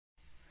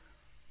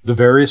The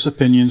various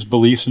opinions,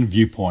 beliefs, and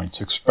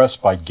viewpoints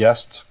expressed by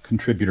guests,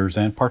 contributors,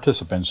 and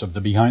participants of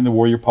the Behind the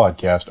Warrior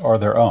podcast are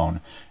their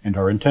own and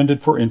are intended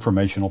for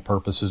informational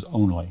purposes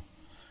only.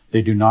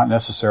 They do not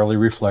necessarily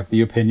reflect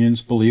the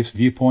opinions, beliefs,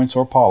 viewpoints,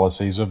 or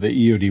policies of the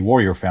EOD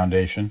Warrior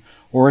Foundation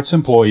or its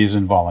employees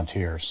and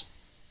volunteers.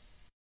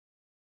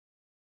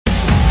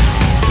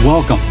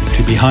 Welcome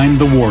to Behind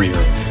the Warrior,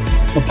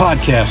 a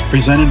podcast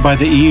presented by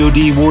the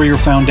EOD Warrior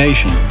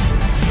Foundation.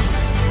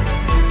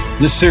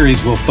 This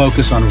series will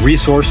focus on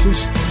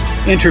resources,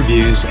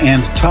 interviews,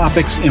 and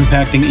topics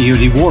impacting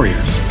EOD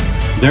warriors,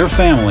 their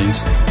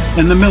families,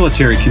 and the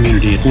military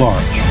community at large.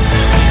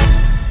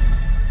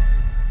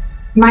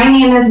 My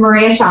name is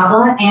Maria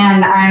Shabla,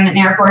 and I'm an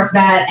Air Force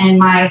vet, and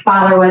my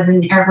father was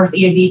an Air Force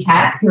EOD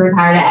tech who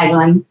retired at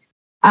Eglin.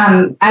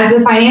 As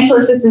a financial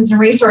assistance and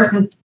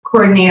resources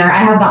coordinator, I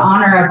have the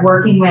honor of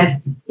working with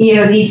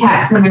EOD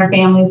techs and their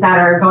families that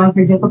are going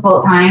through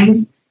difficult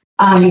times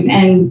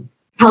and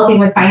helping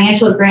with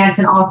financial grants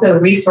and also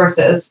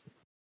resources.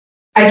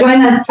 I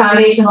joined the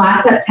foundation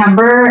last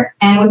September,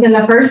 and within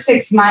the first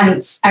 6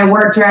 months, I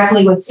worked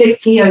directly with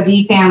 6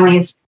 EOD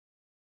families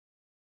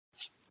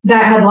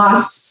that had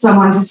lost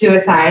someone to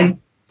suicide.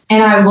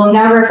 And I will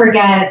never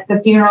forget the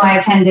funeral I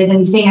attended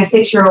and seeing a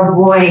 6-year-old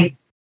boy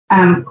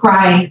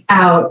cry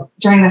out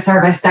during the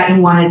service that he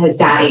wanted his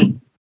daddy.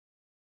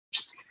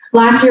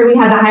 Last year, we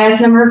had the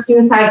highest number of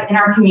suicides in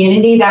our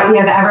community that we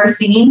have ever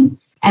seen.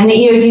 And the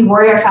EOD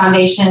Warrior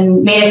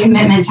Foundation made a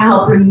commitment to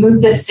help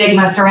remove the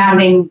stigma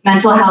surrounding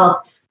mental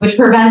health, which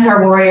prevents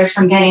our warriors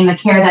from getting the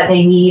care that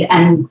they need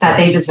and that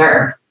they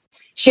deserve.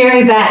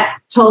 Sherry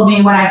Beck told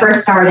me when I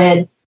first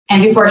started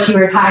and before she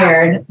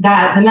retired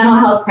that the mental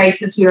health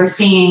crisis we were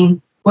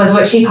seeing was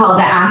what she called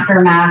the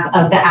aftermath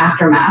of the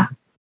aftermath.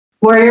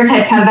 Warriors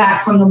had come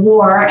back from the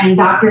war and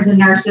doctors and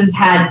nurses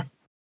had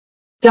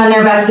done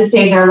their best to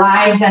save their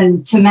lives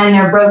and to mend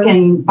their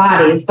broken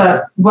bodies.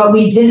 But what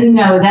we didn't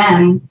know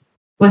then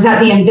was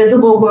that the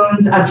invisible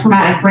wounds of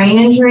traumatic brain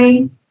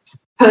injury,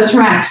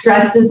 post-traumatic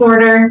stress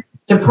disorder,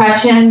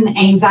 depression,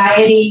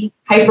 anxiety,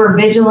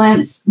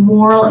 hypervigilance,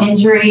 moral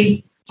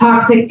injuries,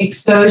 toxic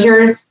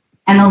exposures,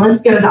 and the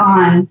list goes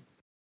on,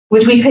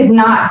 which we could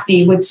not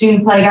see would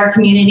soon plague our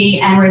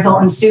community and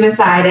result in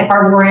suicide if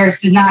our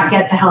warriors did not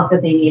get the help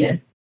that they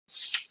needed.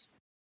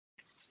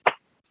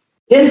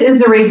 This is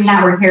the reason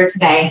that we're here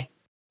today.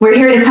 We're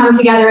here to come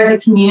together as a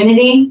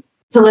community,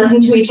 to listen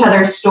to each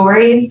other's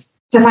stories,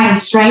 to find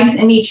strength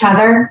in each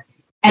other,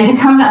 and to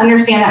come to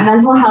understand that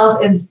mental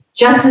health is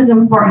just as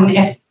important,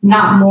 if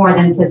not more,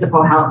 than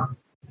physical health.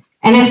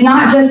 And it's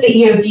not just the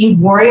EOD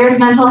warriors'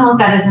 mental health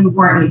that is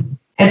important.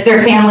 It's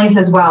their families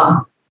as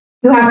well,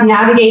 who have to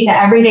navigate the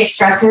everyday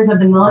stressors of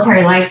the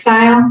military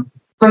lifestyle,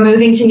 from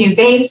moving to new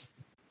bases,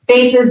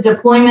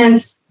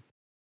 deployments,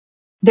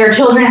 their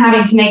children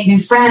having to make new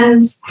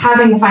friends,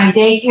 having to find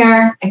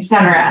daycare,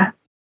 etc.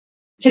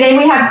 Today,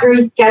 we have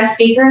 3 guest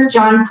speakers,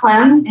 John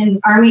Clem, an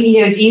Army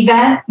EOD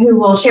vet, who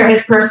will share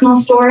his personal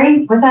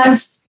story with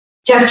us,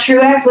 Jeff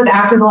Truex with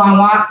After the Long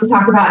Walk to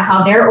talk about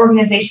how their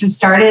organization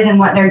started and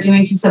what they're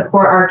doing to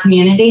support our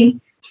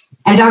community,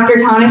 and Dr.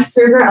 Tanis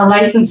Kruger, a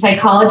licensed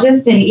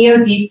psychologist and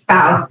EOD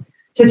spouse,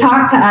 to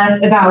talk to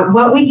us about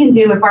what we can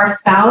do if our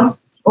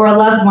spouse or a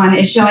loved one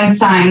is showing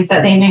signs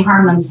that they may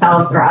harm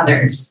themselves or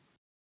others.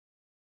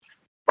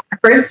 Our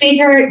first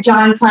speaker,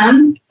 John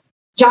Clem.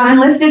 John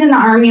enlisted in the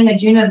Army in the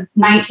June of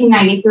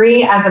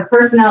 1993 as a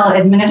personnel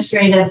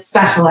administrative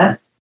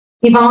specialist.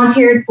 He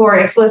volunteered for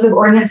explosive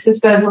ordnance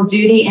disposal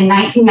duty in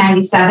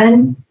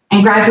 1997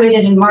 and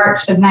graduated in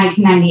March of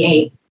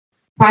 1998.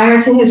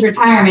 Prior to his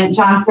retirement,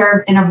 John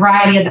served in a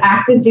variety of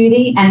active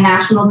duty and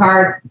National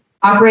Guard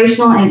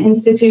operational and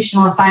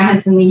institutional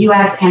assignments in the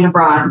U.S. and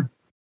abroad.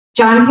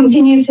 John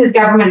continues his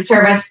government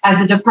service as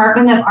a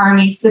Department of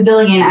Army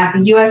civilian at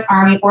the U.S.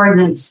 Army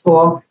Ordnance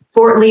School,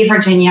 Fort Lee,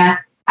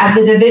 Virginia, as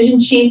the Division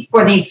Chief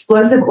for the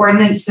Explosive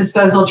Ordnance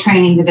Disposal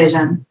Training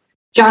Division.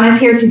 John is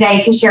here today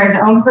to share his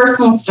own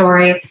personal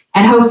story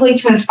and hopefully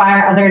to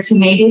inspire others who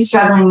may be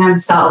struggling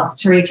themselves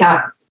to reach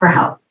out for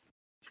help.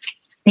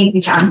 Thank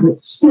you, John. I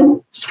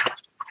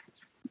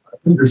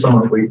think there's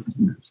someone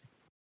waiting.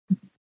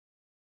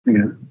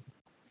 Yeah.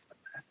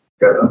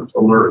 Got an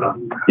alert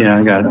on. Yeah,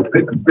 I got it.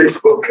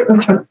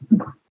 Facebook.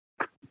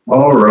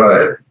 All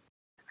right.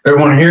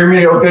 Everyone hear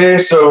me okay?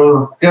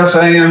 So, yes,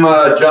 I am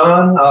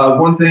John.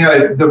 One thing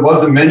that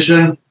wasn't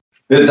mentioned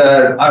is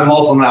that I'm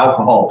also an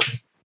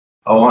alcoholic.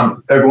 I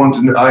want everyone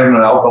to know I am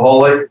an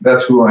alcoholic.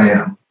 That's who I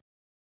am.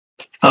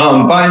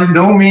 By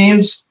no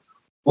means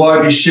will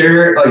I be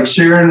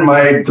sharing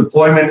my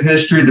deployment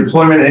history,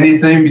 deployment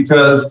anything,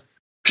 because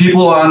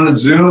people on the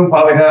Zoom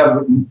probably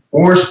have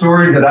more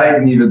stories that I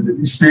can even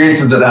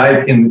experiences that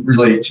I can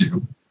relate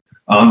to.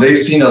 They've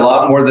seen a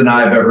lot more than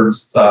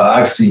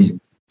I've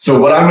seen. So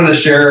what I'm going to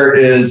share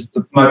is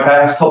my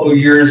past couple of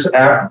years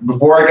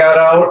before I got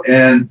out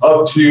and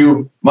up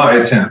to my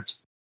attempt.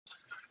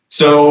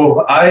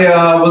 So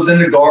I was in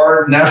the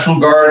Guard, National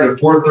Guard at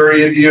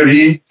 430 at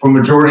DOD for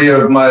majority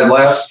of my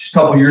last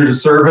couple of years of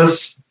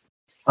service.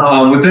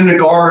 Within the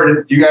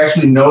Guard, you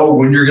actually know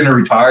when you're going to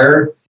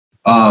retire,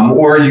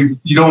 or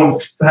you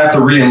don't have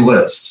to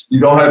re-enlist. You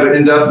don't have an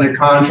indefinite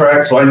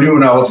contract, so I knew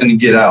when I was going to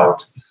get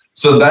out.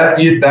 So that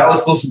was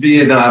supposed to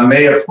be in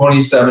May of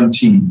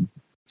 2017.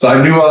 So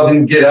I knew I was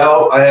going to get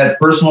out. I had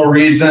personal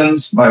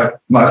reasons.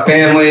 My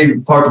family,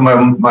 talked to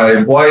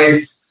my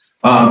wife,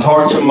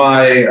 talked to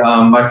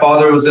my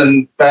father was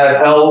in bad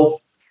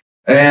health.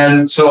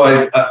 And so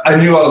I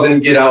knew I was going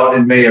to get out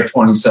in May of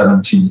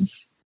 2017.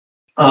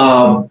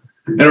 And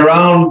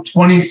around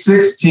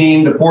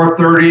 2016, the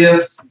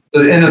 430th,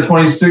 the end of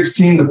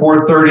 2016, the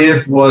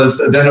 430th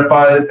was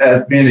identified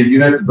as being a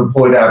unit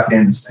deployed to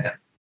Afghanistan.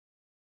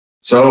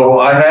 So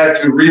I had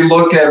to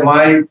relook at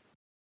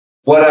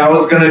what I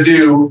was going to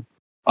do,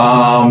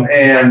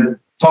 and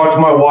talk to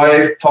my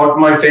wife, talk to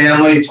my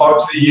family, talk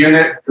to the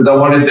unit, because I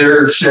wanted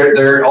their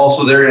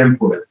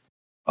input.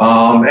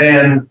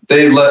 And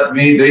they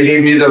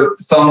gave me the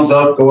thumbs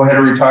up, go ahead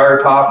and retire,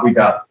 Top, we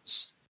got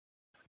this.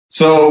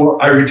 So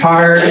I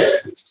retired.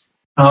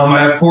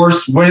 I, of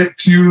course, went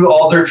to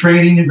all their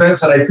training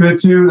events that I could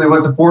to. They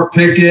went to Fort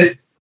Pickett.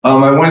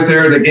 I went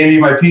there. They gave me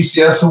my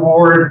PCS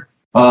award,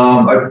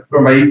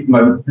 or my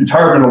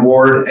retirement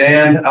award,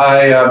 and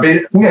I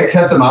think I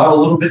kept them out a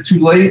little bit too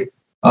late.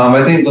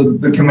 I think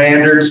the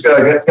commanders got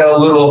a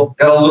little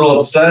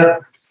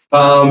upset,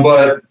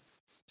 but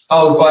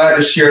I was glad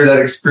to share that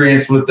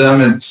experience with them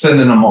and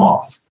sending them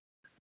off.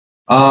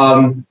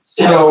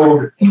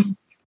 So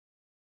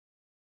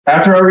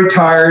after I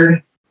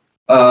retired,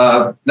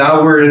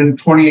 now we're in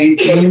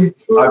 2018,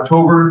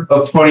 October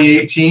of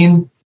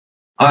 2018.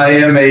 I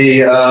am a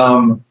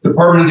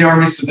Department of the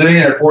Army civilian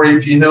at Fort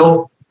A.P.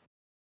 Hill,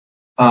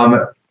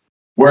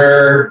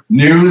 where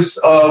news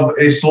of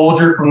a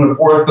soldier from the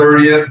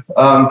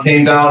 430th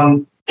came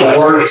down the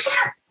works,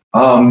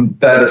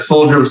 that a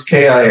soldier was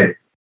KIA.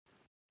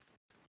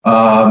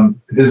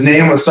 His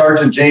name was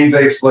Sergeant James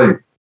A. Slade.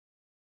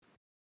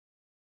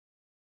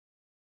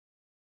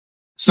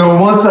 So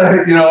once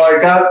I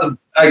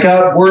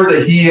got word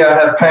that he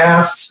had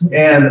passed,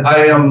 and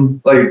I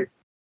am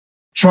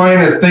trying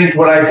to think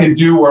what I can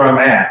do where I'm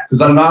at,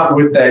 because I'm not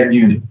with that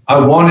unit.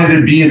 I wanted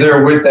to be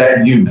there with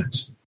that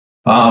unit.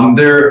 I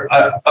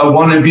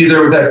wanted to be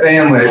there with that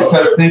family. I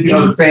kept thinking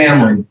of the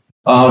family,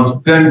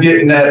 them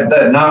getting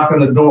that knock on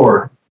the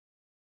door.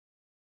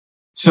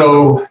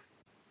 So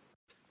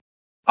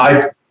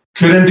I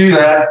couldn't do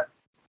that.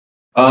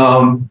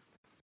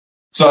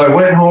 So I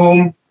went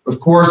home, of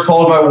course,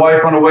 called my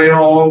wife on the way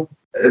home,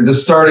 and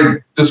just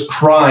started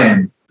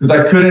crying because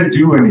I couldn't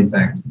do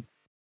anything.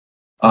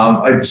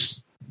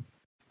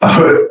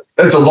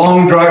 It's a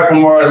long drive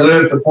from where I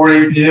live to Fort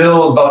A.P.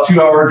 Hill, about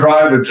 2-hour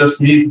drive of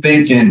just me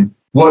thinking,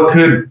 what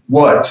can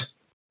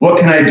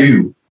I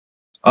do?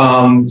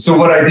 So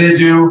what I did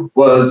do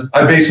was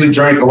I basically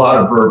drank a lot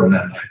of bourbon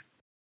that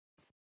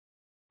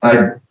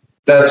night.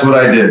 That's what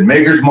I did.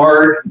 Maker's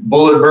Mark,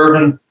 Bullet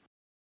Bourbon.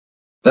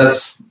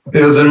 It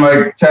was in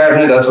my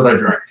cabinet. That's what I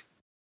drank.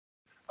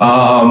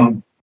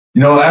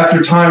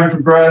 After time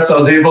progressed, I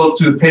was able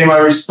to pay my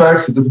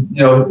respects at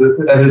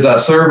his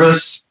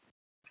service.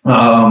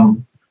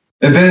 And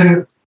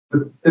then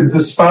the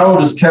spiral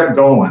just kept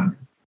going.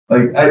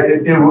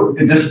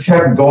 It just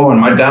kept going,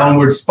 my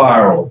downward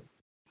spiral.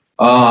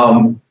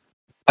 I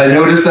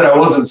noticed that I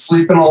wasn't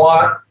sleeping a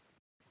lot.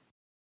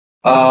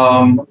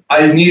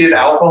 I needed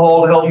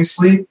alcohol to help me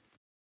sleep,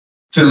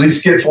 to at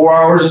least get 4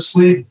 hours of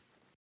sleep.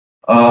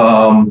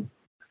 I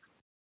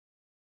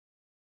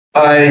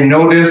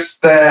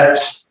noticed that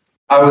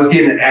I was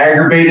getting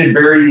aggravated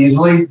very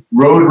easily,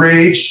 road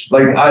rage.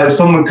 If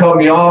someone cut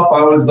me off,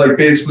 I was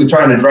basically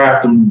trying to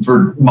draft them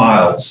for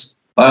miles.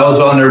 I was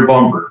on their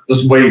bumper,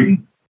 just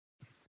waiting.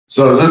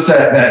 So it was just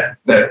that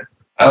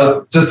I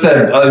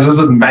was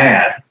just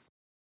mad.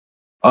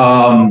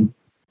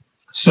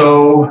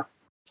 So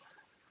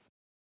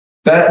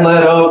that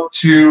led up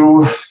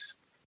to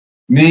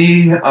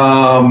me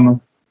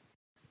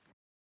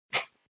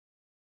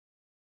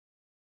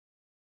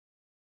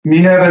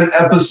having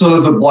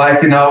episodes of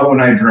blacking out when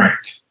I drank,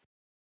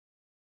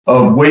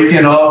 of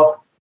waking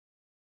up.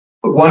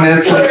 One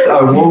instance,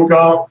 I woke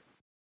up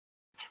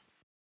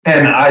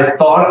and I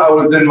thought I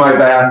was in my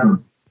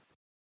bathroom.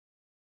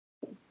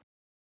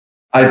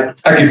 I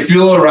could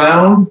feel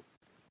around.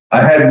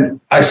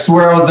 I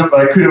swear I was in, but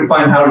I couldn't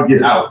find how to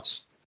get out.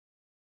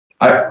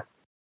 I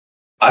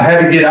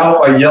had to get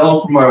out by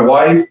yelling for my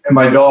wife and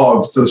my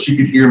dog so she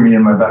could hear me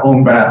in my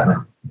own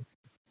bathroom.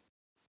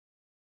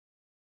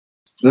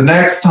 The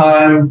next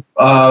time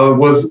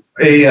was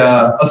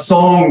a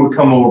song would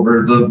come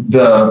over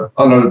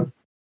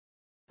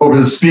over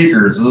the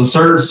speakers. It was a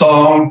certain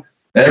song.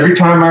 Every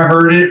time I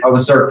heard it, I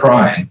would start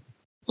crying.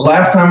 The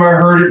last time I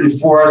heard it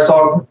before I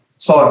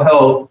sought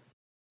help,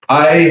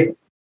 I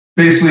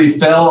basically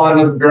fell on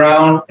the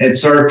ground and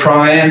started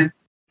crying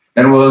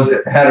and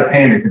had a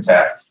panic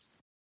attack.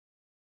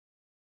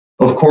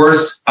 Of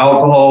course,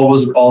 alcohol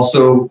was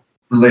also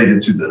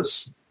related to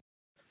this.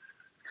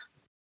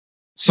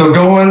 So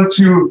going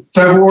to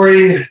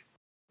February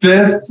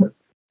 5th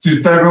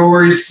to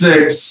February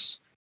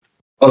 6th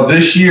of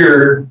this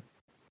year,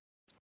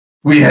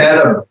 we had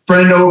a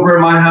friend over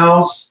at my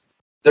house.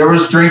 There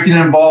was drinking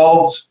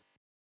involved,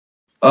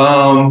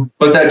 but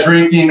that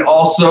drinking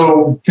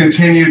also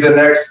continued the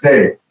next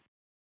day.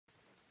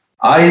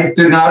 I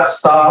did not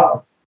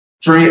stop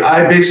drinking.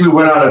 I basically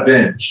went on a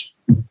binge.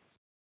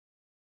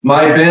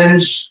 My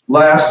binge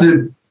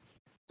lasted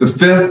the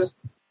 5th,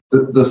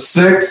 the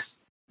 6th,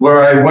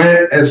 where I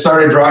went and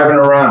started driving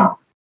around.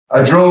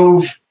 I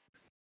drove,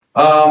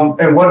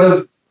 and what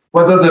does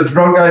a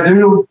drunk guy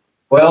do?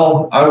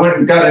 Well, I went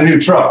and got a new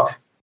truck.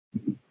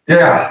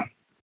 Yeah,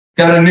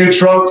 got a new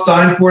truck,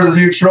 signed for the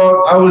new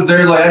truck. I was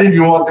there, like, I didn't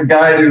even want the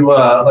guy to,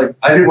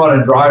 I didn't want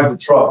to drive the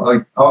truck.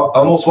 Like, I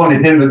almost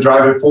wanted him to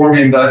drive it for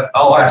me, and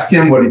I'll ask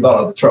him what he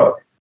thought of the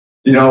truck.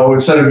 You know,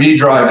 instead of me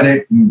driving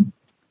it and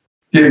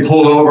getting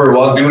pulled over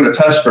while doing a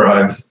test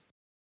drive.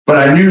 But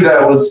I knew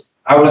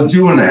I was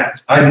doing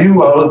that. I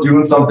knew I was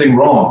doing something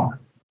wrong.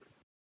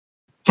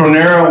 From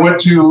there, I went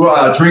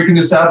to drinking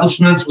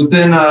establishments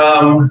within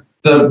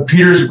the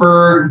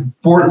Petersburg,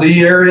 Fort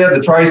Lee area,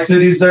 the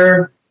Tri-Cities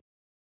there.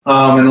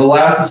 And the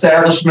last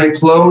establishment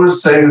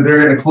closed, saying that they're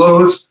going to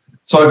close.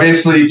 So I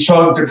basically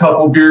chugged a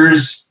couple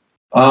beers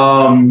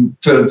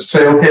to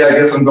say, okay, I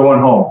guess I'm going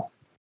home.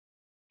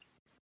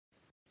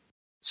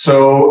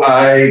 So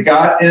I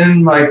got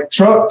in my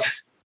truck,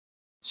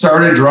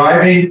 started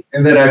driving,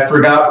 and then I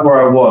forgot where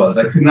I was.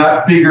 I could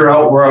not figure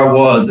out where I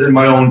was in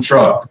my own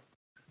truck.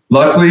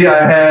 Luckily,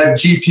 I had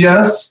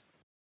GPS.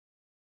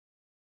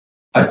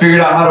 I figured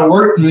out how to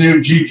work the new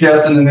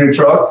GPS in the new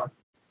truck.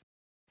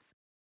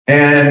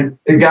 And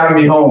it got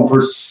me home.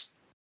 For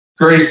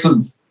grace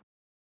of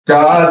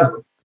God,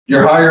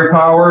 your higher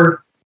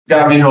power,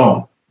 got me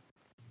home.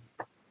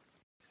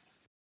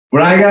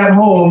 When I got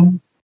home,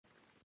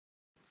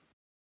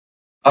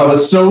 I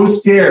was so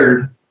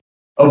scared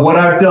of what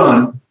I've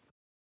done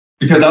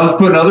because I was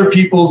putting other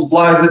people's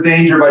lives in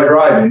danger by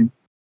driving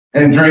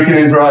and drinking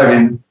and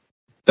driving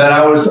that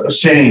I was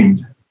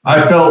ashamed.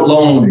 I felt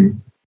lonely.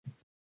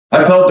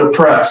 I felt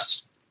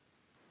depressed.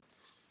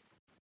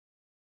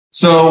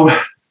 So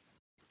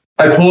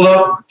I pulled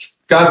up,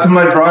 got to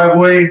my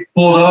driveway,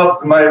 pulled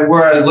up to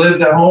where I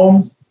lived at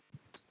home,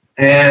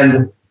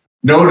 and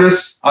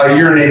noticed I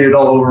urinated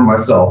all over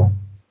myself.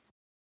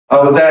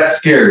 I was that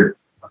scared.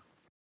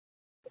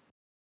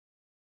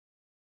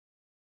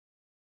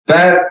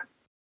 That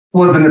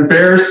was an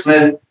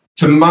embarrassment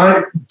to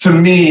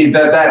me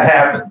that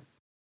happened.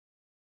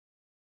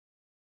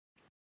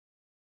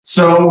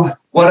 So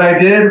what I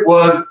did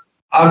was,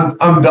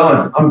 I'm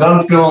done. I'm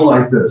done feeling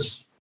like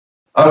this.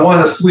 I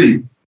want to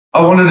sleep.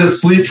 I wanted to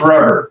sleep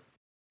forever.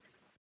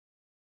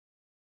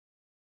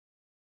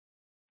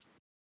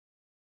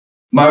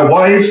 My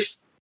wife,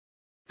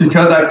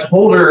 because I've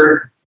told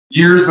her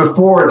years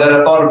before that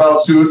I thought about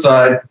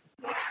suicide,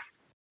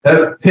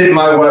 has hid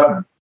my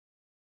weapon.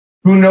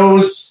 Who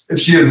knows if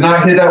she had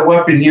not hid that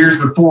weapon years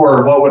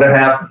before, what would have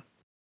happened?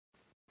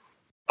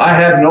 I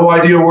have no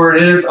idea where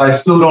it is. I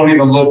still don't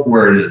even look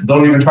where it is.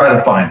 Don't even try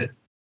to find it.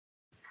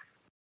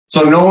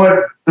 So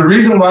the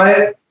reason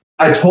why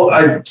I spoke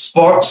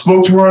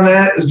to her on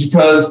that is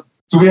because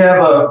we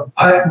don't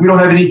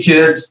have any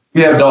kids.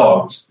 We have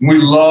dogs. We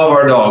love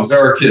our dogs. They're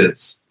our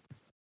kids.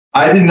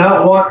 I did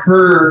not want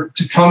her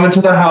to come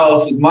into the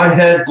house with my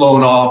head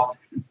blown off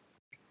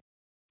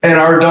and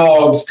our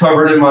dogs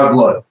covered in my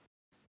blood.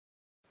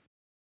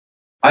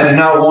 I did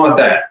not want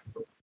that.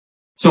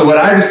 So what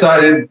I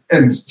decided,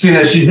 and seeing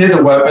that she hid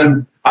the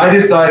weapon, I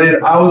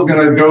decided I was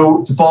going to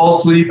go to fall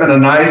asleep in a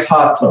nice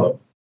hot tub.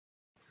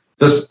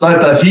 Just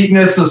let the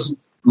heatness just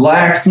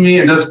lax me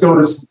and let's go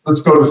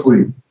to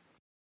sleep.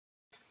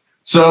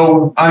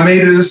 So I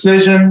made a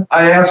decision.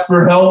 I asked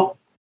for help.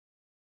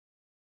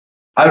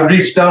 I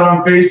reached out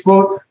on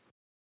Facebook.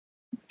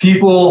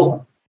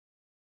 People,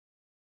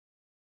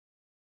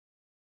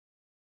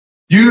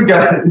 you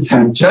got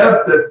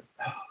Jeff,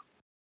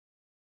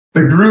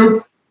 the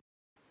group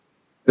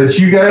that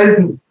you guys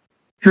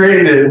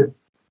created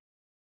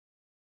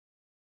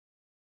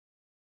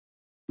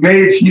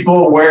made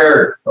people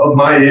aware of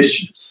my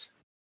issues.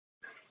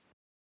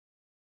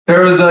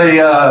 There was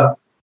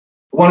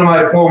one of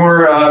my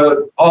former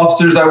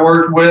officers I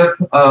worked with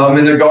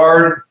in the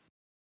Guard.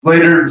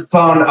 Later,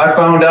 I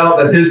found out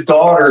that his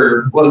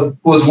daughter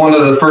was one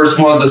of the first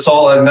ones that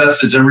saw that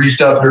message and reached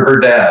out to her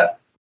dad.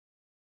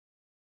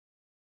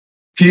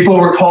 People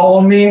were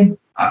calling me.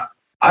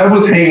 I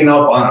was hanging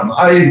up on them.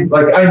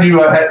 I knew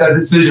that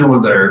decision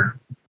was there.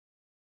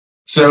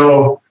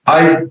 So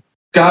I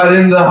got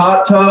into the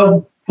hot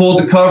tub,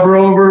 pulled the cover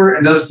over,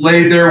 and just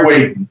laid there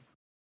waiting.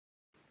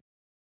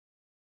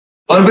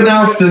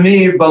 Unbeknownst to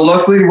me, but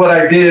luckily what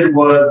I did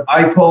was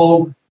I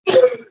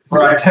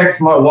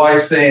texted my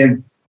wife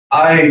saying,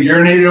 I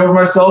urinated over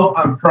myself,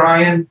 I'm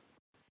crying,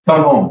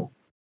 come home.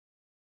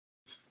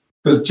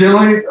 Because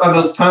generally, on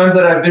those times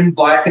that I've been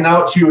blacking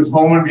out, she was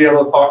home and be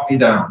able to talk me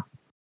down.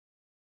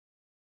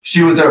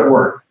 She was at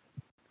work.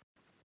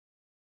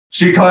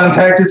 She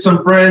contacted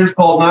some friends,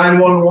 called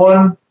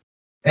 911,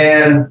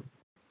 and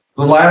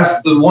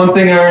the one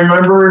thing I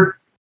remember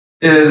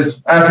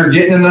is after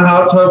getting in the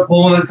hot tub,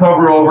 pulling the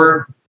cover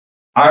over,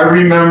 I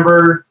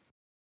remember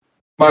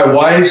my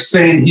wife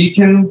saying he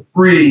can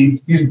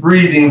breathe. He's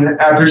breathing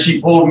after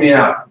she pulled me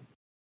out.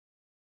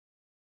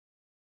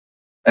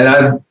 And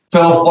I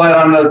fell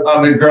flat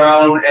on the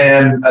ground,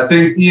 and I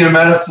think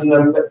EMS and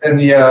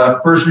the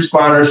first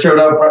responders showed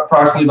up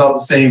approximately about the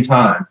same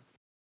time.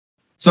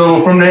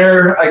 So from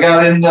there, I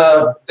got in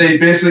they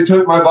basically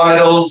took my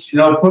vitals,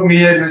 put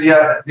me in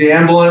the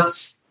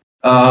ambulance,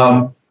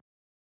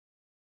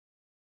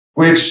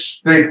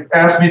 which they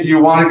asked me, do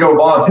you want to go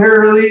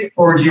voluntarily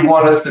or do you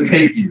want us to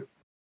take you?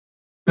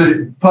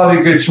 But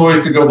probably a good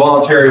choice to go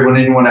voluntary when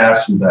anyone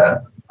asks you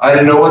that. I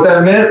didn't know what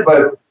that meant,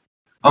 but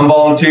I'm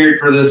volunteered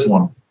for this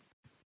one.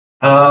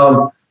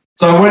 So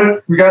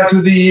we got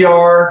to the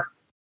ER.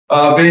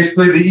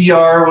 Basically, the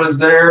ER was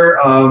there.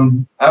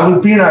 I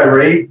was being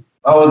irate.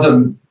 I was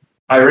an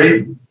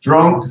irate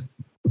drunk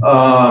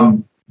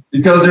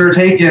because they were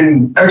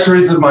taking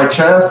x-rays of my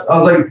chest. I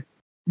was like,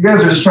 you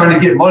guys are just trying to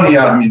get money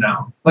out of me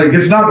now. Like,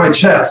 it's not my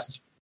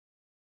chest.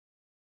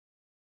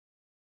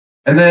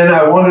 And then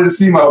I wanted to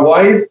see my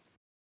wife.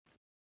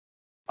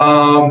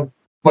 But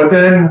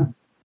then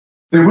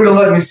they wouldn't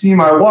let me see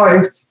my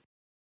wife.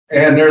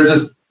 And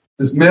there's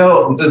this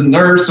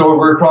nurse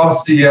over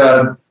across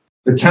the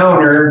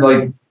counter,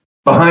 like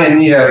behind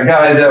the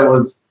guy that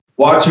was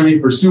watching me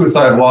for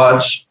suicide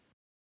watch.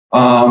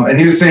 And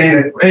he was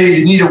saying, hey,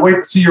 you need to wait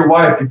to see your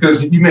wife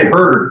because you may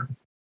hurt her.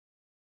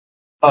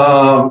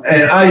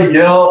 And I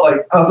yelled,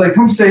 I was like,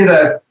 come say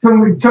that.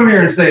 Come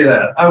here and say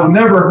that. I would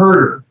never hurt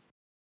her.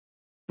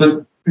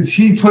 But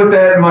he put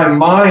that in my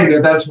mind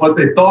that that's what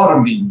they thought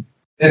of me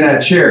in that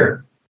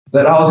chair,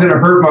 that I was going to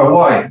hurt my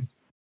wife.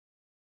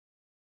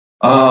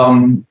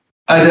 I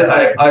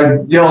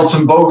yelled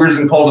some bogers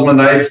and called them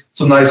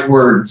some nice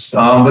words.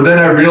 But then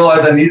I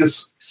realized I need to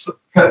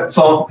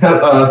settle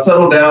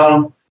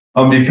down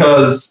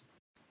because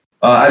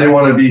I didn't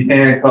want to be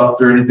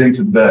handcuffed or anything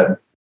to the bed.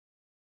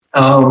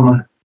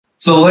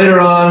 So later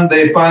on,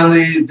 they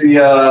finally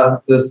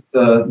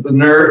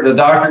the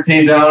doctor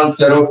came down and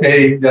said,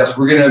 "Okay, yes,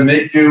 we're going to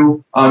admit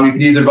you. You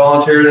can either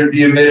voluntarily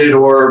be admitted,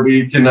 or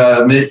we can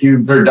admit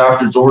you for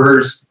doctor's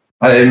orders."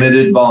 I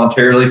admitted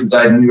voluntarily because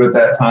I knew at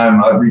that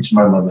time I'd reached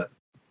my limit.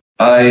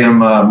 I am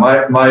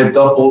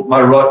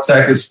my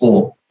rucksack is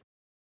full.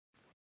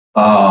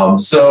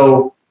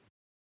 So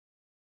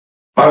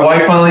my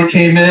wife finally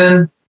came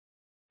in,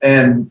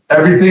 and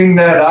everything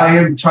that I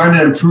am trying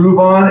to improve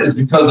on is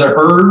because of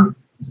her.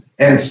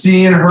 And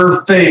seeing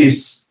her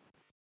face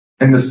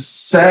and the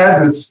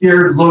sad and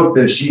scared look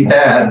that she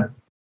had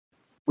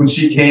when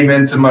she came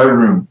into my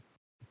room,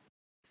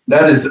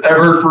 that is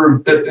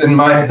ever in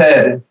my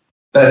head.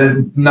 That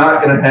is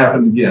not going to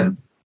happen again.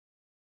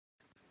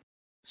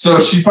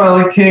 So she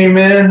finally came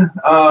in.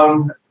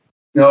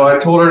 I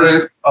told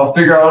her I'll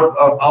figure out,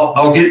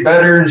 I'll get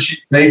better, and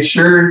she made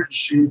sure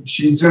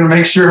she's going to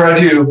make sure I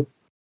do.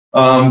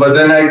 But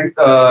then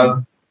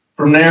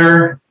from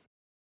there,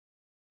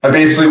 I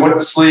basically went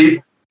to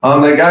sleep.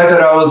 The guy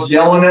that I was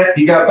yelling at,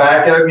 he got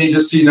back at me,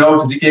 just so you know,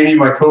 because he gave me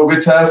my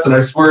COVID test, and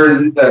I swear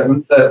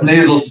that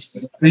nasal,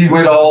 he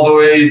went all the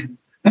way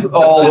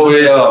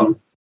up.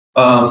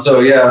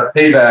 So yeah,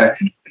 payback.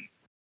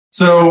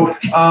 So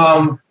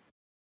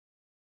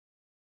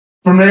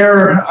from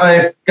there,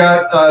 I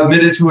got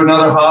admitted to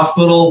another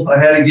hospital. I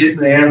had to get in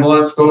the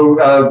ambulance,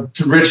 go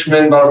to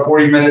Richmond, about a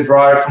 40-minute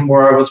drive from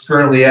where I was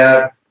currently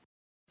at,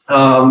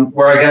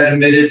 where I got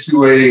admitted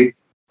to a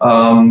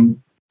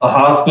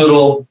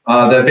hospital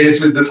that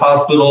basically this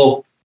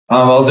hospital,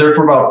 I was there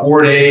for about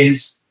 4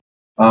 days.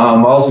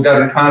 I also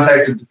got in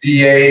contact with the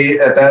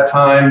VA at that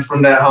time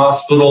from that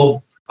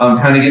hospital,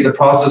 kind of get the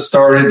process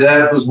started.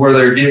 That was where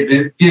they're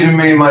giving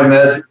me my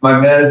meds,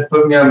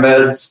 putting me on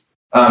meds,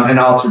 and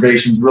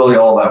observations, really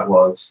all that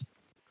was.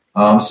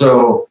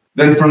 So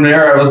then from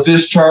there, I was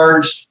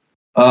discharged,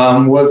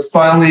 was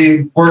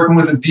finally working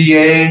with the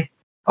VA.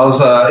 I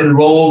was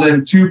enrolled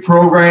in 2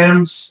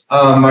 programs.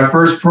 My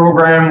first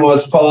program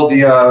was called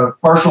the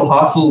Partial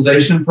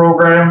Hospitalization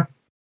Program.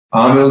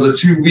 It was a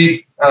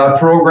 2-week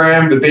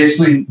program, but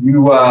basically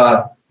you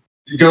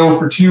go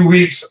for 2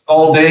 weeks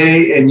all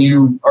day, and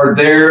you are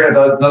there at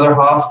another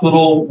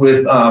hospital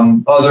with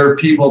other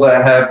people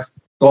that have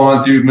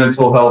gone through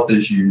mental health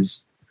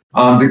issues.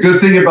 The good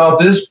thing about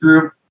this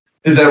group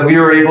is that we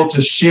were able to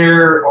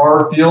share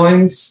our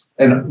feelings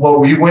and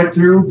what we went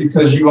through,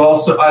 because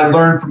I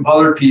learned from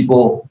other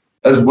people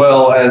as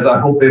well as I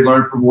hope they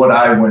learned from what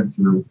I went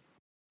through.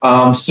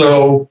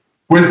 So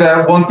with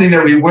that, one thing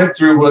that we went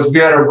through was we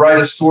had to write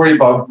a story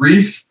about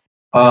grief,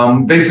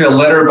 basically a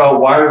letter about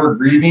why we're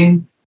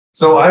grieving.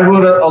 So I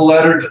wrote a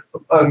letter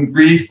on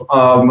grief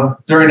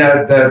during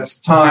that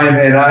time,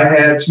 and I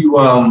had to,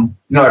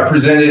 I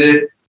presented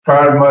it,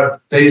 cried my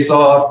face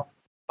off.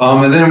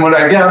 And then when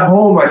I got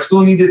home, I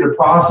still needed to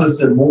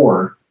process it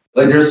more.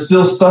 Like, there's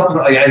still stuff,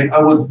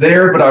 I was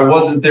there, but I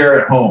wasn't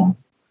there at home.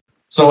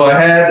 So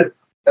at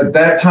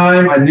that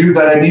time, I knew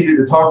that I needed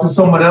to talk to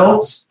someone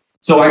else.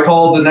 So I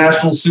called the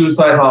National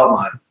Suicide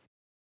Hotline.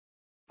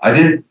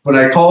 When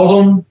I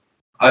called them,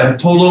 I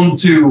told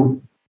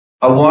them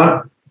I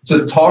want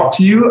to talk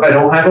to you. I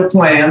don't have a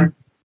plan.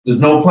 There's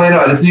no plan.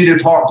 I just need to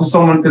talk to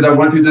someone because I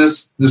went through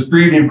this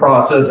grieving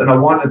process and I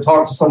want to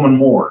talk to someone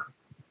more.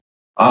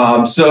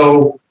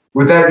 So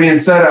with that being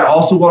said, I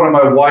also wanted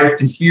my wife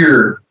to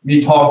hear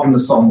me talking to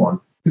someone.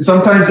 Because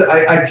sometimes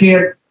I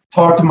can't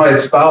talk to my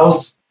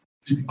spouse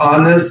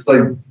on this,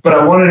 but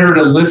I wanted her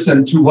to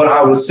listen to what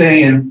I was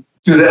saying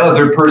to the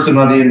other person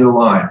on the end of the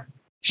line.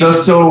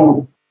 Just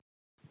so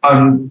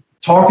I'm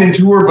talking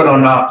to her, but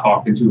I'm not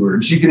talking to her.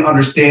 And she can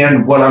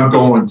understand what I'm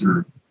going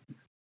through.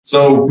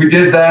 So we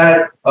did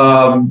that.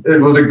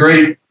 It was a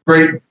great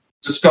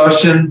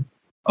discussion.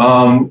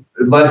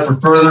 It led for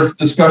further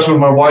discussion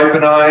with my wife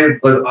and I,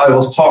 but I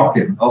was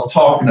talking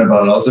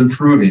about it. I was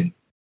improving.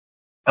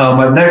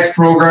 My next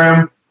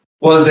program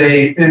was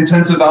a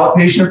intensive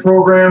outpatient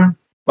program.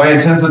 My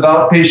intensive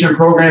outpatient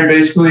program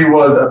basically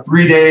was a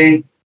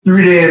three-day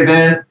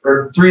event,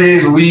 or 3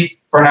 days a week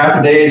for half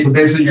a day. So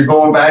basically you're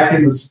going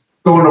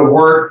to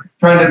work,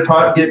 trying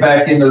to get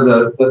back into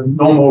the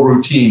normal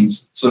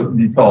routines, so to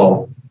be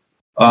called.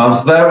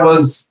 So that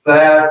was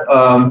that.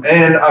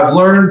 And I've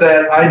learned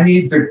that I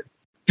need to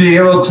be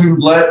able to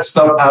let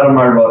stuff out of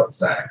my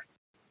rucksack.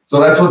 So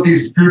that's what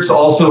these groups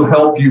also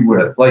help you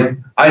with. Like,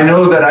 I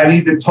know that I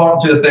need to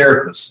talk to a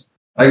therapist.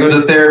 I go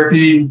to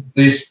therapy at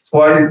least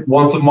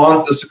once a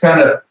month. Just to kind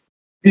of,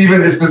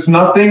 even if it's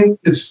nothing,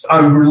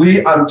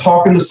 I'm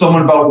talking to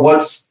someone about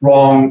what's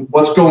wrong,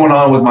 what's going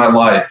on with my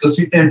life. Just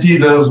to empty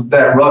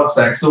that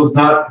rucksack so it's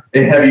not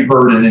a heavy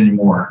burden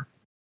anymore.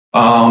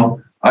 I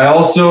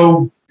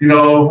also,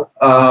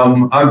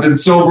 I've been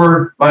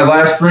sober. My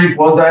last drink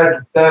was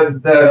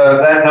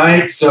that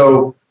night,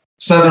 so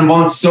 7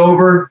 months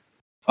sober.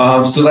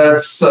 So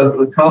that's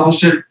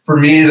accomplished it for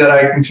me that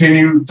I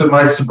continue to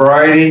my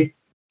sobriety.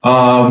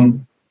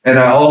 And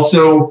I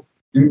also,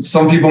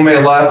 some people may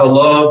laugh. I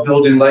love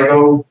building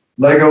Lego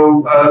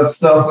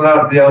stuff.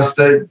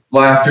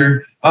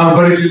 Laughter.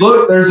 But if you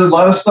look, there's a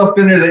lot of stuff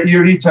in there that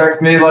EOD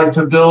techs may like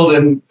to build,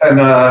 and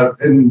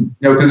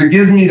because it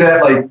gives me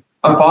that, like,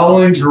 I'm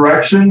following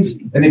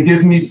directions, and it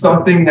gives me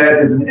something that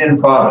is an end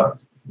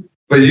product.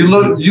 But you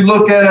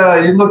look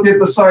at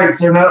the sites;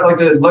 they're not like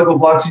the Lego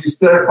blocks you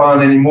step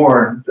on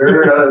anymore.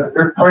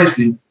 They're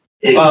pricey.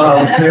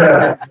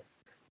 Yeah.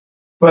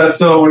 But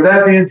so with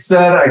that being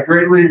said, I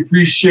greatly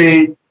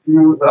appreciate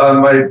you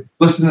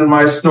listening to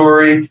my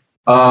story.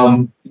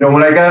 When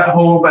I got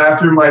home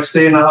after my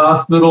stay in the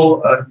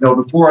hospital,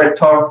 before I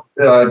talked,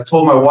 I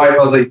told my wife,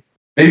 I was like,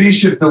 maybe you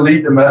should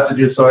delete the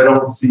messages so I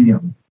don't see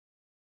them.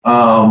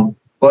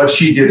 But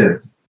she did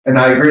it. And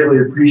I greatly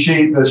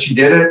appreciate that she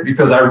did it,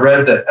 because I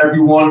read that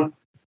everyone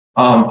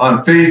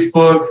on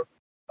Facebook,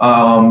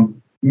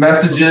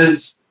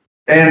 messages,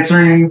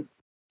 answering,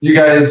 you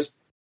guys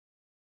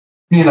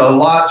mean a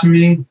lot to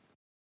me.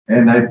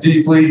 And I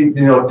deeply,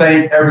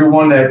 thank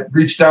everyone that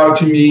reached out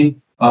to me.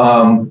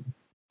 And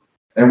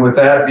with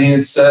that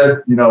being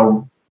said,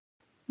 the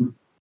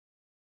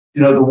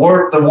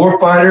war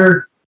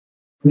fighter,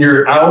 when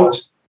you're out,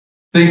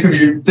 think for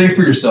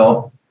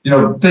yourself.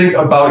 Think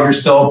about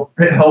yourself,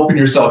 helping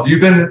yourself.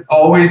 You've been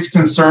always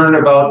concerned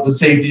about the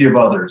safety of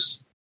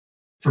others,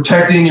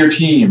 protecting your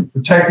team,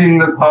 protecting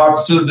the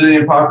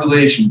civilian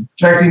population,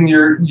 protecting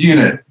your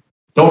unit.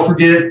 Don't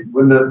forget,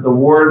 when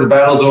the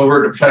battle's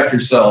over, to protect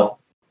yourself.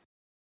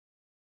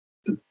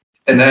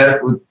 And I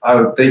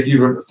would thank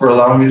you for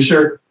allowing me to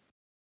share.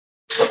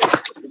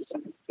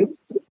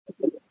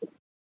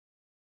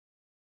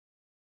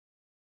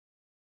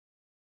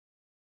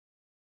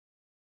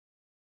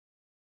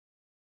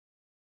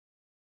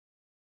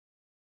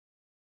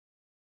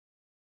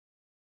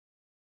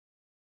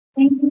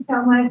 Thank you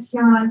so much,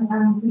 John,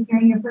 for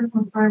sharing your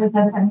personal story with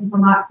us. That means a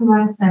lot to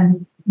us,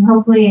 and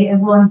hopefully it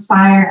will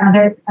inspire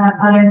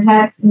other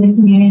techs in the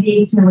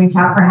community to reach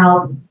out for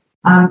help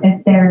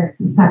if they're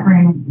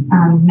suffering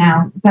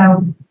now.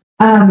 So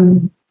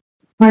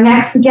our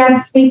next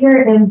guest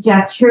speaker is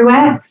Jeff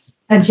Truex.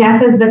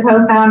 Jeff is the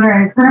co-founder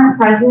and current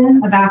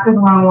president of After the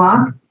Long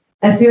Walk,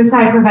 a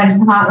suicide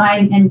prevention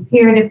hotline and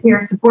peer-to-peer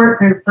support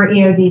group for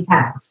EOD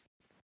techs.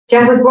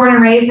 Jeff was born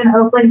and raised in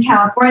Oakland,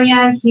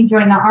 California. He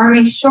joined the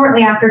Army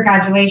shortly after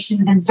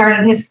graduation and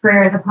started his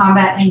career as a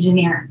combat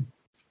engineer.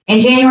 In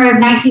January of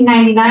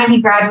 1999,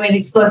 he graduated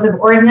Explosive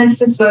Ordnance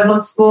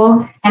Disposal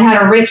School and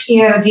had a rich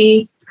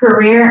EOD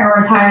career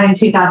and retired in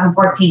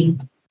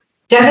 2014.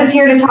 Jeff is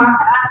here to talk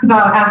to us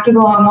about After the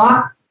Long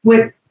Walk,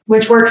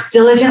 which works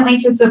diligently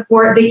to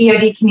support the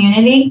EOD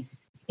community.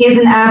 He is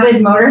an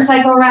avid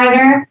motorcycle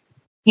rider.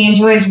 He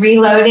enjoys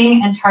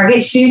reloading and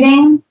target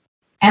shooting,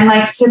 and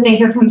likes to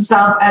think of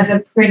himself as a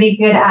pretty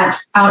good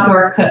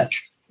outdoor cook.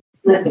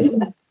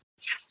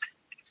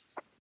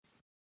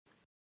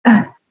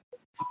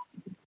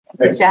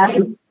 Thanks, Jeff.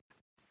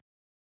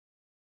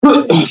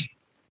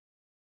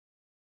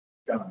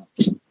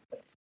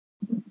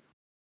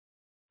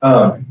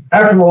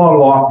 After the Long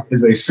Walk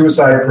is a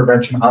suicide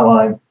prevention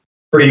hotline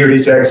for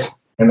EOD techs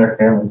and their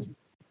families.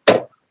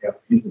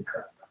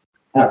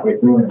 Halfway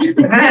through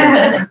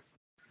it.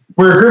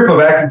 We're a group of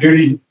active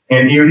duty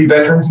and EOD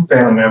veterans and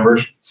family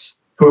members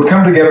who have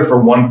come together for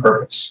one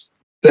purpose: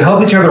 to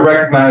help each other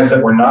recognize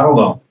that we're not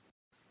alone.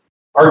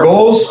 Our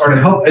goals are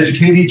to help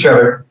educate each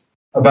other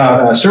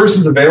about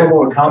services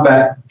available to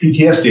combat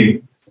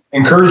PTSD,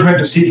 encouragement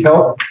to seek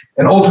help,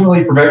 and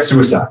ultimately prevent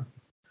suicide.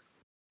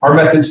 Our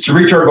methods to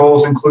reach our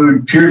goals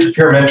include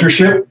peer-to-peer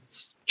mentorship,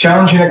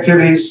 challenging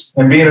activities,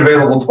 and being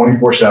available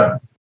 24/7.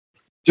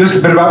 Just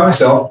a bit about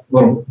myself, a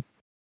little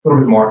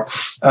bit more.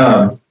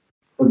 A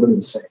little bit of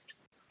the same.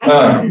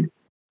 In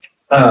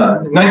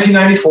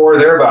 1994,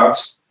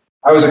 thereabouts,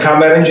 I was a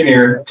combat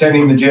engineer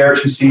attending the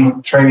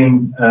JRTC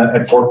training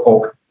at Fort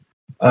Polk.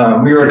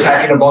 We were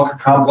attacking a bunker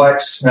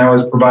complex, and I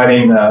was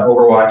providing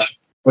overwatch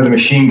with a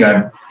machine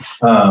gun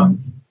up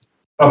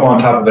on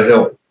top of a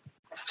hill.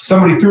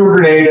 Somebody threw a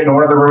grenade into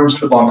one of the rooms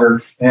of the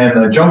bunker,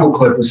 and the jungle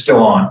clip was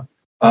still on.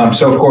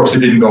 So, of course, it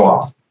didn't go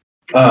off.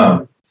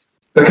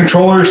 The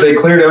controllers, they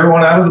cleared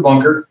everyone out of the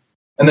bunker,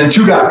 and then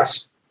two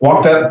guys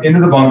walked up into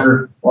the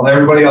bunker while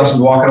everybody else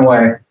was walking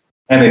away,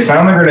 and they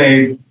found the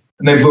grenade,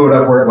 and they blew it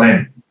up where it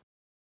landed.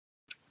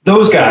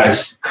 Those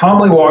guys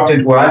calmly walked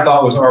into what I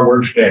thought was our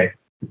worst day.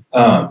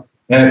 And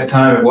at the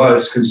time it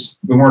was, because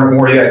we weren't at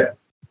war yet.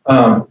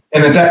 And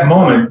at that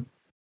moment,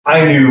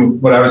 I knew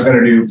what I was going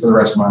to do for the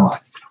rest of my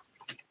life.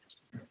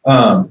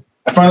 I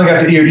finally got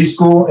to EOD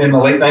school in the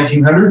late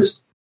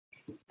 1900s.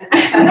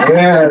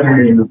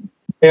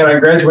 And I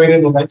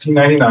graduated in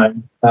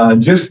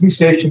 1999, just to be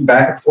stationed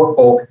back at Fort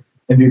Polk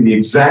and do the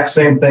exact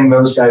same thing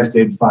those guys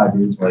did 5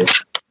 years later.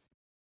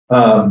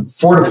 4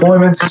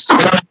 deployments,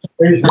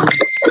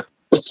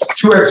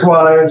 2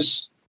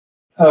 ex-wives.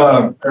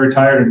 I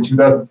retired in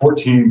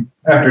 2014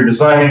 after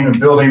designing and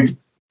building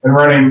and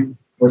running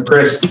with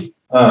Chris the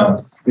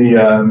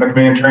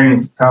McMahon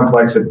Training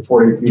Complex at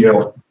Fort A.P.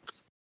 Hill.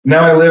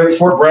 Now I live at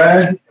Fort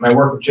Bragg, and I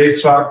work on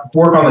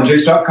the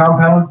JSOC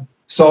compound,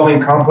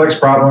 solving complex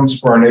problems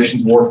for our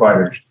nation's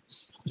warfighters.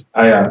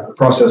 I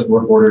process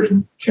work orders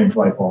and change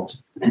light bulbs,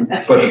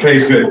 but the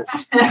pay's good.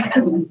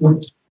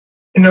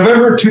 In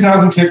November of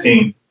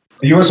 2015,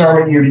 the U.S.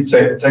 Army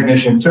EOD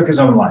technician took his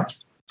own life.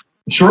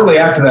 Shortly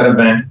after that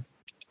event,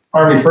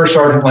 Army First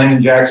Sergeant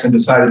Landon Jackson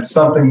decided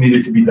something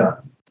needed to be done.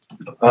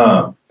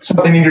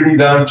 Something needed to be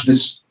done to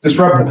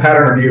disrupt the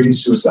pattern of EOD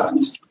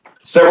suicides.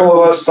 Several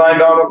of us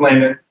signed on with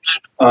Landon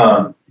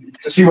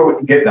to see what we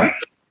could get done.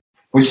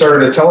 We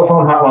started a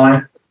telephone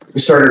hotline, we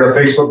started a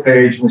Facebook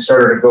page, and we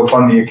started a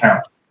GoFundMe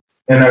account.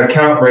 And that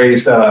account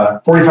raised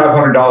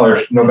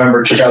 $4,500 from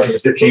November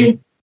 2015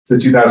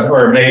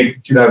 to May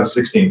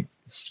 2016.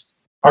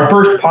 Our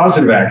first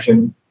positive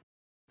action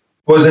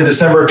was in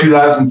December of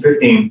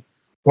 2015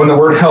 when the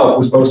word help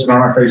was posted on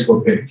our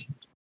Facebook page.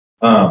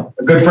 A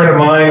good friend of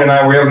mine and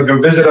I were able to go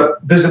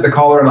visit the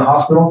caller in the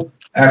hospital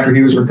after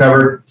he was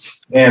recovered.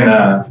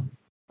 And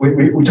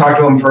we talked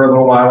to him for a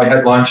little while. We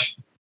had lunch.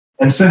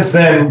 And since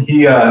then,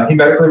 he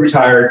medically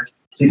retired.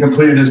 He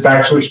completed his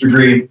bachelor's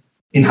degree.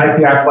 He hiked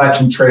the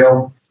Appalachian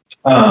Trail.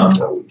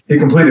 He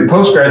completed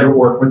postgraduate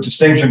work with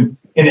distinction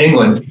in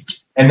England.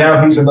 And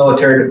now he's a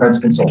military defense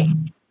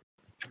consultant.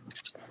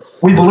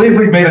 We believe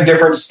we've made a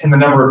difference in the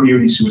number of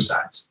EOD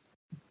suicides,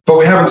 but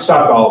we haven't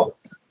stopped all of them.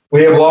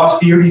 We have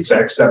lost EOD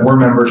techs that were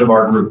members of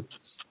our group.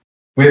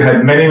 We've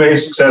had many, many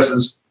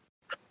successes,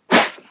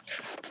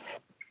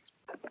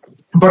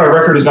 but our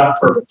record is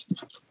not perfect.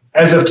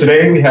 As of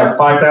today, we have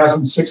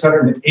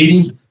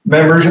 5,680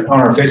 members on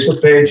our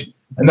Facebook page,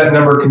 and that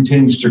number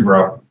continues to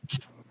grow.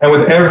 And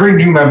with every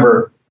new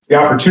member, the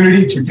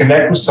opportunity to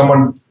connect with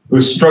someone who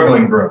is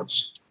struggling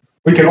grows.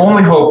 We can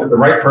only hope that the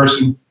right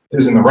person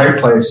is in the right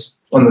place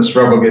when the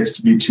struggle gets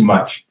to be too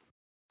much.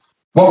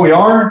 What we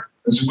are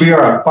is we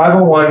are a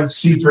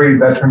 501c3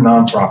 veteran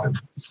nonprofit.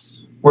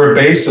 We're a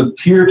base of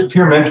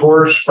peer-to-peer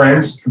mentors,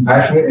 friends,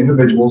 compassionate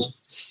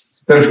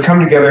individuals that have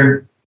come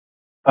together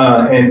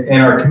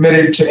and are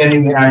committed to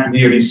ending the act of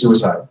EOD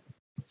suicide.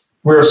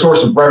 We're a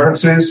source of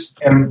references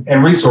and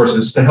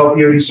resources to help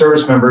EOD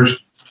service members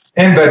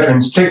and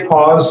veterans take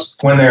pause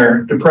when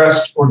they're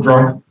depressed or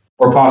drunk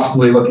or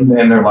possibly looking to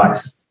end their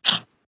life.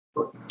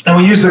 And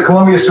we use the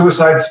Columbia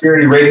Suicide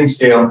Severity Rating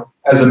Scale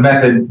as a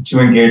method to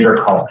engage our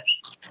callers.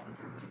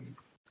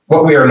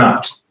 What we are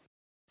not.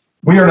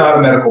 We are not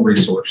a medical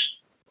resource.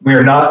 We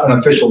are not an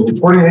official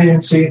reporting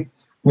agency.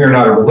 We are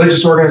not a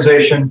religious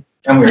organization.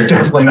 And we are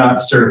definitely not a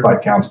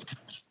certified counselor.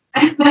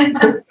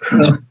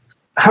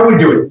 How do we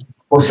do it?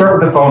 We'll start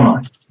with the phone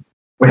line.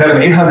 We have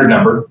an 800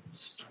 number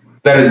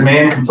that is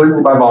manned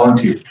completely by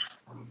volunteers.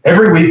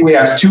 Every week, we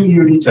ask 2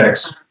 EOD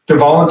techs to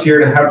volunteer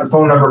to have the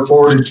phone number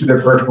forwarded to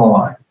their personal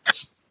line.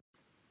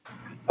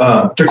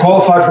 To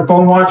qualify for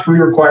Phone Watch, we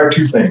require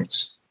 2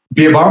 things.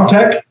 Be a bomb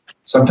tech,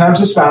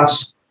 sometimes a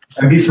spouse,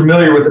 and be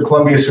familiar with the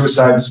Columbia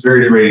Suicide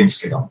Severity Rating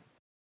Scale.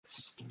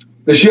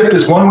 The shift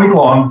is 1 week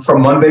long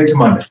from Monday to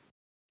Monday.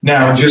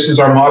 Now, just as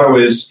our motto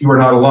is, you are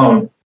not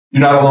alone,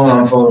 you're not alone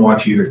on Phone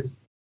Watch either.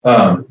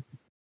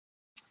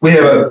 We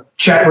have a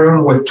chat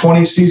room with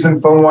 20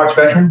 seasoned Phone Watch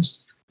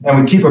veterans, and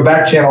we keep a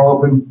back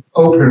channel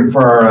open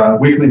for our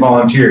weekly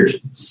volunteers.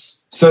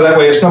 So that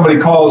way, if somebody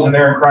calls and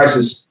they're in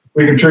crisis,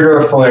 we can trigger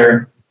a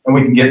flare and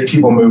we can get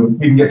people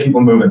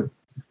moving.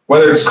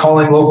 Whether it's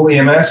calling local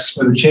EMS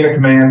or the chain of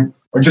command,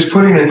 or just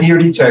putting an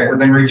EOD tech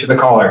within reach of the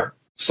caller,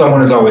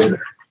 someone is always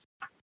there.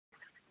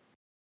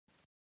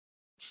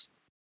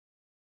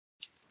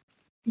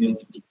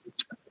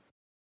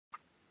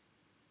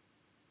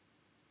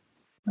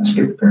 I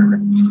skipped a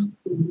paragraph.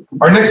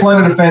 Our next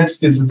line of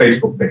defense is the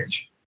Facebook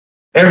page.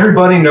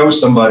 Everybody knows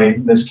somebody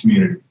in this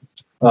community,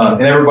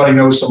 and everybody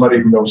knows somebody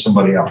who knows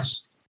somebody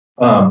else.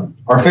 Our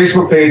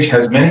Facebook page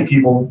has many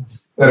people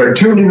that are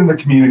tuned into the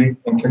community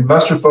and can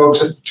muster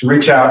folks to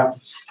reach out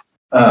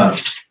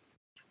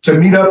to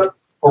meet up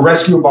or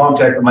rescue a bomb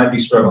tech that might be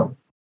struggling.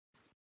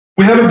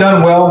 We haven't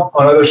done well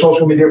on other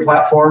social media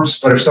platforms,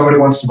 but if somebody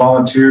wants to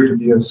volunteer to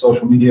be a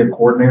social media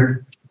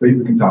coordinator,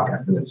 we can talk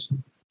after this.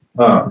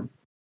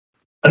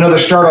 Another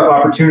startup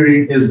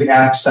opportunity is the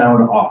app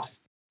Sound Off.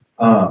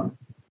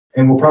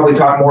 And we'll probably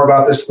talk more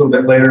about this a little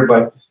bit later,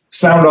 but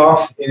Sound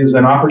Off is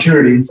an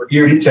opportunity for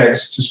EOD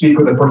techs to speak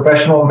with a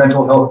professional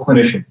mental health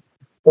clinician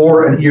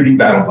or an EOD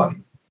battle buddy.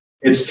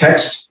 It's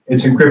text,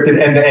 it's encrypted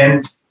end to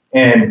end,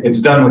 and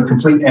it's done with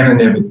complete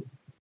anonymity.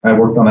 I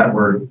worked on that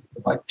word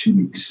for like 2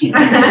 weeks. And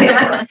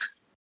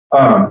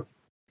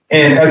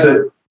as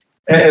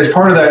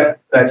part of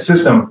that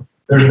system,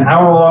 there's an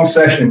hour-long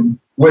session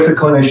with a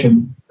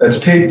clinician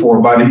that's paid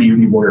for by the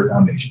EOD Warrior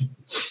Foundation.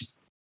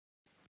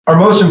 Our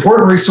most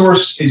important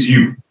resource is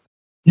you.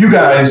 You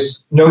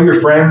guys know your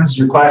friends,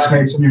 your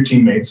classmates, and your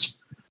teammates.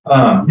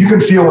 You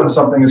can feel when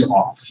something is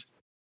off.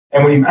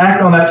 And when you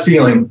act on that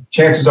feeling,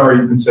 chances are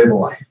you can save a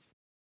life.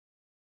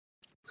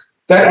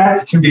 That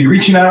act can be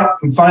reaching out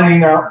and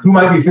finding out who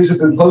might be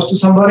physically close to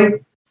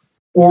somebody,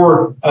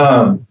 or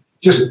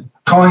just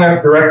calling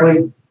out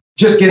directly,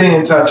 just getting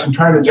in touch and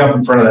trying to jump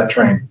in front of that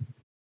train.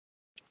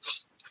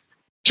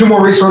 2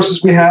 more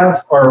resources we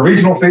have are our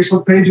regional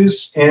Facebook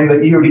pages and the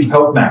EOD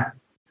Help Map.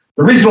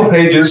 The regional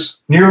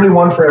pages, nearly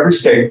one for every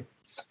state,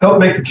 help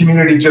make the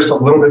community just a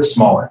little bit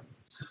smaller.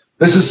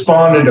 This has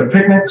spawned into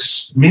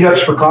picnics,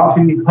 meetups for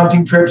coffee,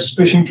 hunting trips,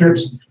 fishing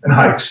trips, and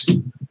hikes.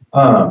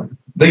 The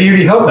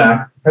EOD Help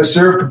Map has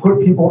served to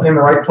put people in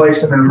the right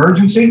place in an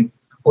emergency,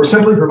 or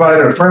simply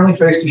provided a friendly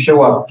face to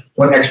show up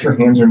when extra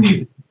hands are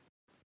needed.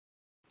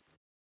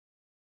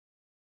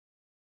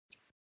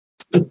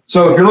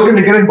 So if you're looking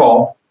to get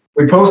involved,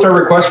 we post our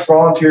request for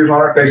volunteers on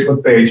our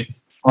Facebook page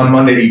on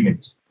Monday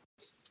evenings.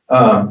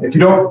 If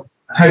you don't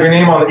have your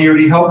name on the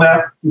EOD Help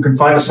Map, you can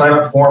find a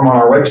sign-up form on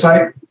our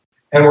website,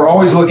 and we're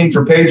always looking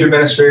for page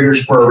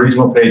administrators for our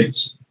regional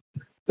pages.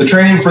 The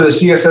training for the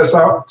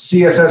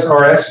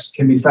CSSRS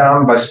can be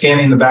found by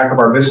scanning the back of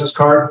our business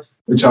card,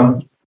 which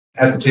on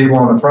the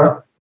table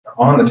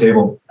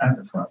at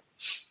the front.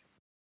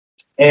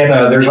 And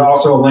there's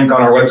also a link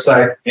on our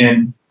website,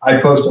 and I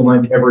post a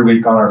link every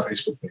week on our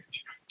Facebook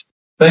page.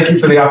 Thank you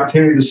for the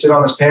opportunity to sit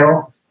on this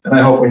panel, and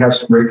I hope we have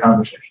some great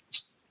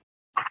conversations.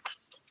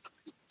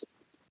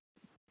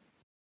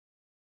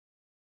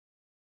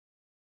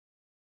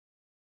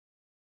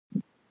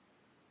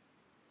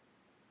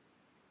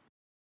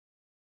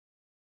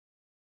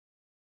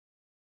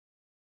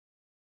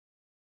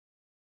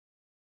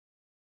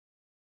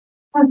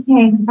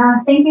 Okay,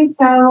 thank you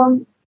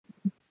so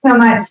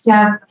much,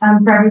 Jeff,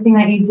 for everything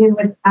that you do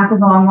with After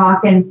the Long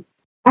Walk. And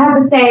I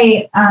have to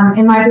say,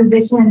 in my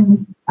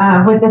position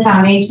with the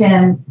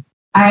foundation,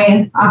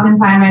 I often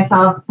find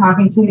myself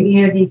talking to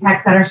EOD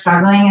techs that are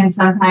struggling and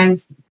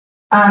sometimes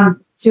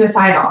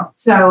suicidal.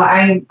 So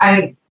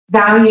I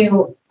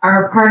value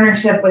our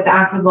partnership with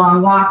After the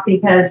Long Walk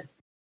because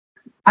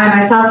I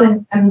myself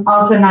am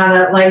also not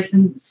a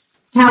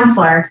licensed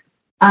counselor.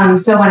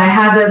 So when I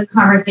have those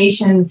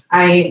conversations,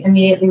 I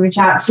immediately reach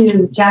out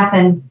to Jeff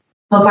and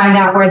he'll find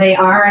out where they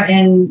are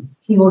and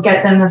he will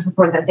get them the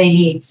support that they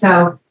need.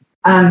 So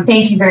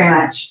thank you very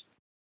much.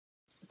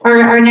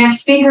 Our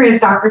next speaker is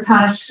Dr.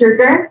 Tanis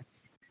Kruger.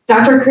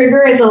 Dr.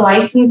 Kruger is a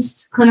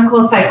licensed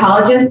clinical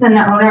psychologist and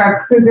the owner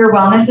of Kruger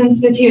Wellness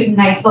Institute in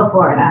Niceville,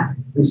 Florida.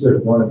 This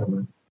is one of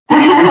them.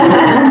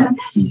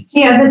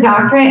 She has a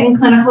doctorate in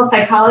clinical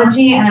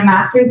psychology and a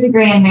master's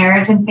degree in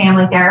marriage and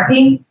family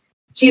therapy.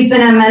 She's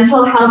been a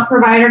mental health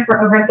provider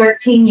for over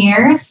 13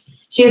 years.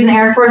 She is an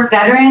Air Force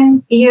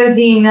veteran,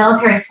 EOD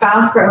military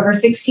spouse for over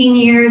 16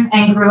 years,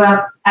 and grew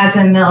up as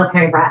a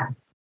military brat.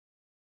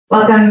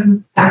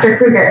 Welcome, Dr.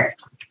 Kruger.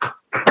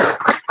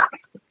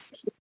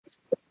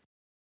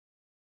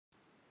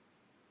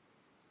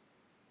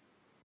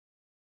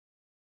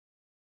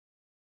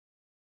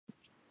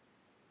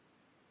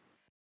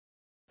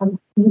 Can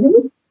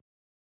you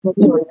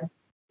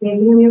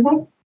hear me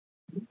okay?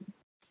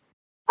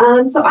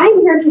 So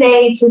I'm here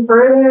today to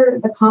further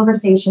the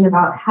conversation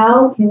about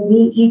how can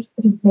we each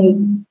participate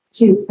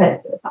to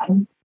credit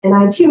suicide. And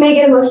I too may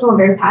get emotional. I'm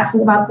very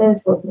passionate about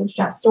this, looking at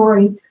Jeff's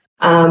story.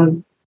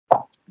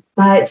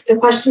 But the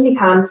question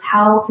becomes,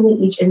 how can we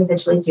each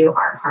individually do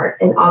our part?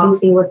 And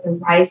obviously with the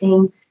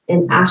rising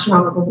and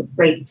astronomical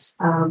rates,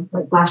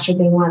 like last year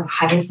being one of the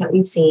highest that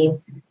we've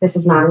seen, this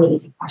is not an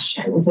easy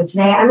question. And so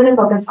today I'm going to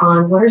focus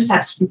on what are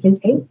steps we can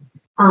take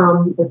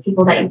with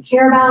people that you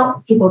care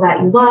about, people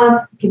that you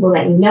love, people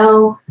that you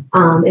know,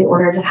 in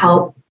order to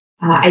help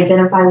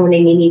identify when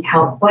they may need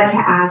help, what to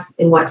ask,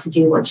 and what to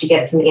do once you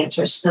get some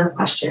answers to those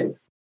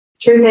questions.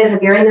 Truth is,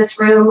 if you're in this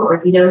room or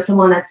if you know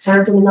someone that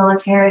served in the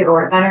military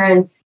or a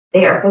veteran,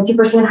 they are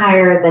 50%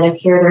 higher than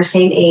if you're their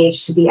same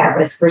age to be at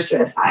risk for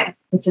suicide.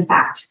 It's a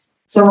fact.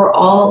 So we're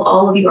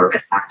all of you are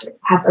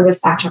have a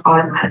risk factor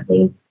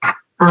automatically.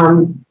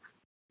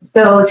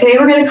 So today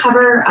we're going to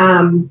cover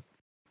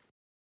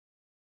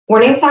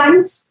warning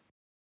signs.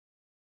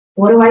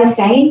 What do I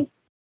say?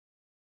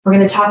 We're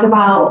going to talk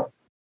about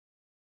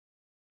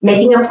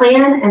making a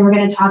plan, and we're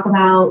going to talk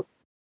about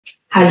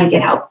how you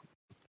get help.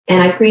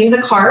 And I created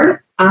a card.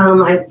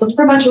 I looked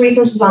for a bunch of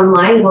resources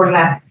online in order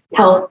to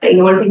help.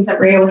 One of the things that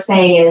Maria was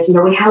saying is,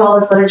 we have all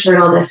this literature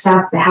and all this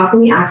stuff, but how can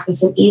we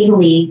access it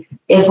easily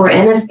if we're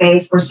in a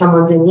space where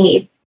someone's in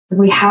need? If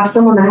we have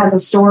someone that has a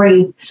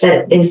story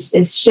that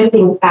is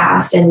shifting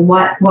fast, and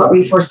what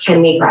resource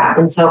can we grab?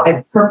 And so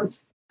I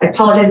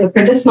apologize, the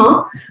print is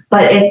small,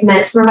 but it's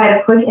meant to provide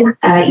a quick and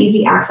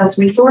easy access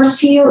resource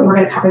to you. And we're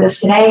going to cover this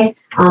today.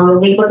 We'll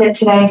leave with it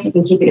today so you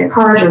can keep it in your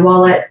card, your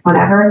wallet,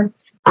 whatever.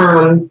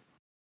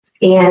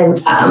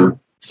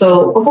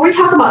 So before we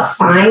talk about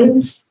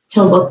signs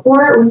to look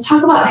for, let's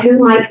talk about who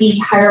might be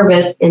higher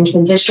risk in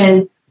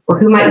transition or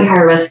who might be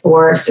higher risk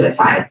for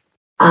suicide.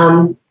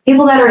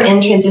 People that are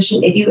in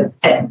transition, if you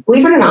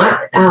believe it or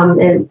not,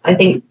 and I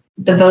think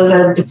those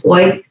that have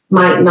deployed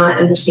might not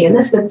understand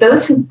this, but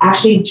those who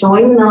actually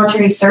joined the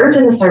military, served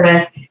in the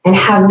service, and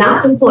have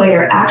not deployed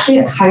are actually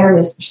at higher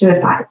risk for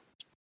suicide.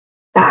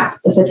 Fact,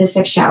 the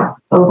statistics show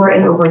over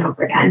and over and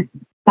over again.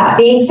 That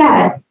being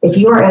said, if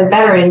you are a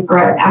veteran or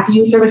an active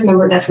duty service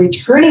member that's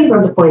returning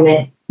from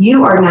deployment,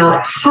 you are now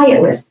at high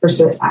risk for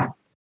suicide.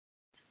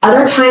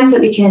 Other times that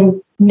we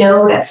can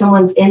know that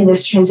someone's in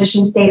this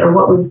transition state, or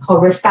what we would call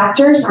risk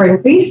factors, are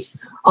increased,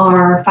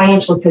 are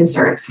financial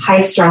concerns, high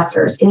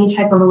stressors, any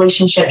type of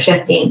relationship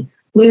shifting,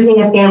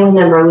 losing a family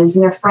member,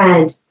 losing a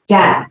friend,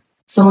 death,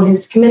 someone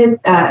who's committed,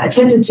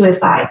 attempted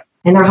suicide,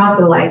 and they're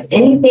hospitalized.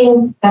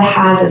 Anything that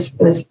has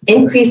this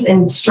increase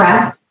in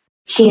stress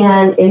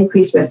can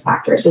increase risk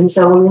factors. And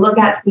so when we look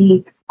at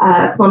the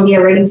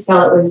Columbia rating scale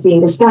that was being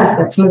discussed,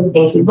 that's some of the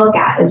things we look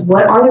at is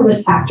what are the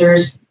risk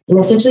factors, and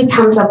essentially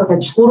comes up with a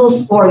total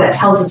score that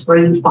tells us where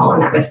you fall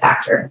in that risk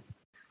factor.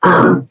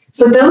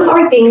 So those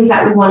are things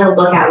that we want to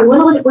look at. We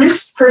want to look at where's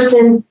this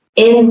person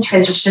in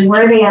transition,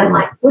 where are they at in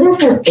life? What is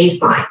their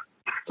baseline?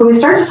 So we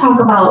start to talk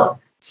about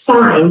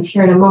signs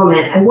here in a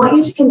moment. I want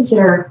you to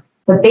consider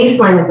the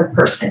baseline of the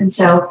person.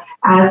 So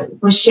as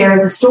was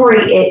shared the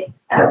story,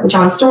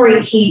 John's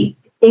story,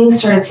 things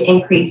started to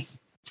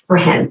increase for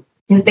him.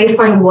 His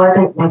baseline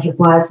wasn't like it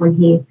was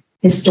when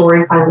his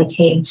story finally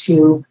came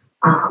to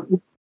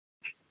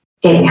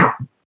getting help.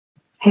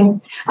 Okay,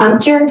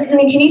 Jared,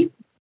 honey, can you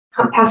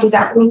pass these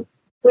out for me,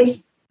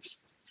 please?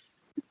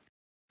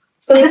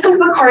 So this is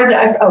the card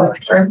that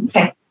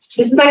okay.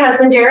 This is my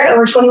husband, Jared,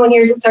 over 21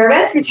 years of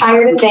service,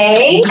 retired in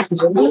May. Yeah,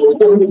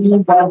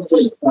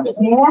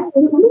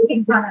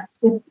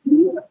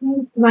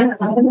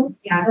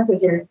 that's what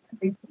Jared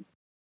said.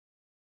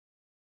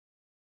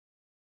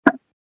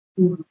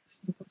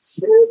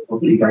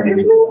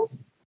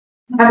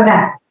 How about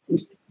that?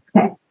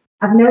 Okay.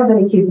 I've never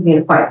been accused of being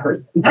a quiet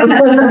person.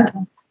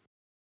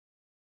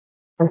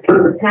 Okay.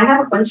 And I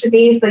have a bunch of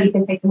these, so you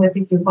can take them with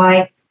you if you'd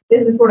like.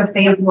 This is sort of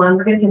phase one.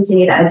 We're going to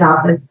continue to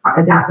adopt this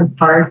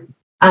card.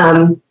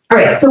 All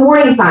right. So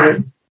warning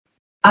signs.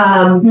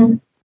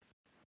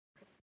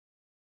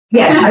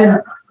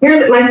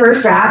 Here's my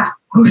first draft.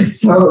 I was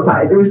so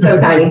tired. It was so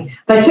tiny.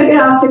 So I took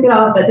it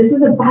off, but this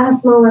is about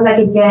as small as I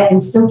could get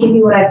and still give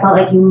you what I felt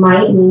like you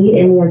might need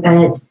in the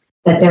event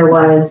that there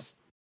was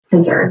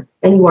concern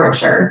and you weren't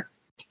sure.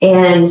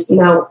 And,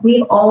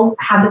 we've all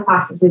had the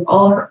classes. We've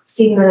all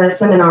seen the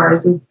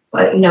seminars. The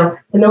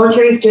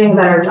military is doing a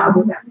better job.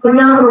 We've got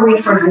phenomenal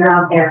resources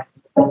out there.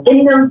 But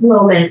in those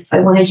moments,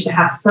 I wanted you to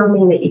have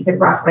something that you could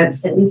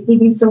reference to at least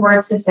give you some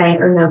words to say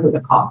or know who to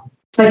call.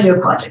 So I do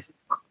apologize.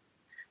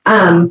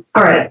 All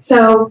right.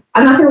 So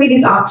I'm not going to read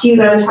these off to you,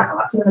 but I'm going to talk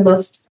about some of the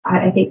most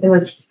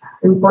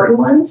important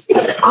ones.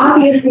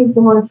 Obviously,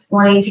 someone's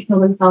wanting to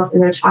kill themselves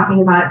and they're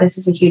talking about this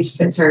is a huge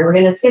concern. We're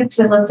going to skip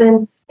to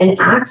listen and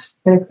act.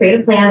 We're going to create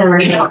a plan and we're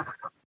going to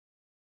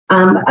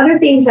go. Other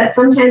things that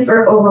sometimes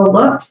are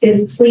overlooked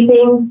is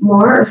sleeping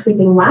more or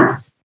sleeping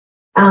less,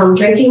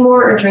 drinking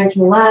more or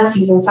drinking less,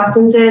 using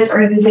substances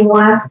or using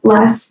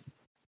less.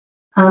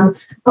 A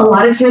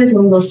lot of times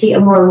when we'll see a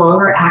more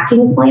longer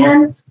acting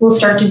plan, we'll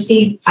start to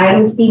see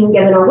items being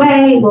given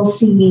away. We'll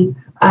see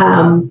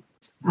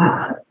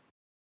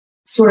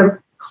sort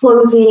of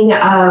closing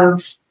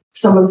of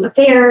someone's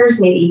affairs,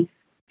 maybe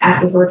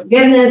asking for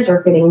forgiveness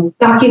or getting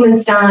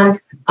documents done.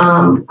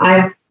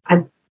 I've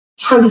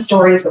tons of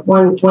stories, but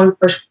one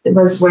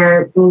was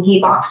where he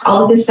boxed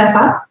all of his stuff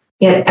up.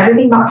 He had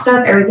everything boxed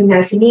up, everything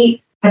nice and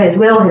neat, had his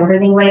will, had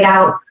everything laid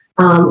out.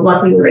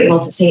 Luckily, we were able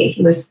to say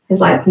his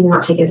life, he did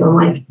not take his own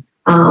life.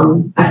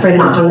 A friend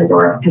knocked on the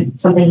door because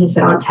something he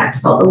said on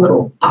text felt a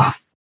little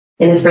off.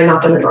 and his friend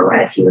knocked on the door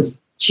right as he was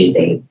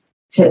choosing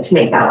to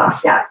make that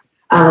last step.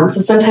 So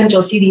sometimes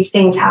you'll see these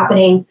things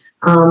happening.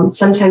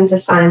 Sometimes the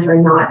signs are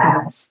not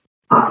as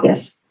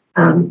obvious.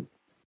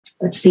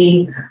 Let's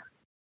see.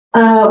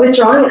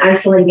 Withdrawing and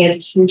isolating is a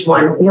huge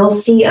one. You'll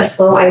see a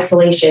slow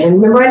isolation.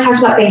 And remember, I talked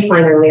about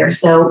baseline earlier.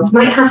 So you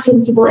might have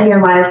some people in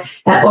your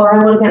life that are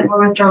a little bit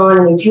more withdrawn,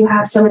 and they do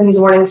have some of these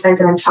warning signs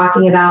that I'm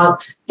talking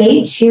about.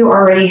 They too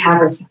already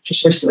have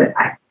receptors for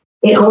suicide.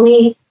 It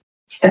only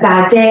a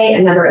bad day,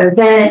 another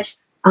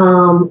event,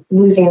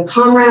 losing a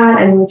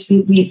comrade. And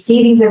we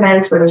see these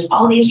events where there's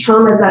all these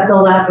traumas that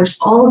build up. There's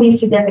all these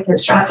significant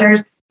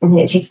stressors, and then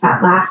it takes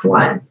that last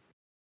one.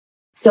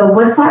 So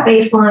what's that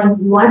baseline?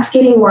 What's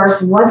getting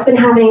worse? What's been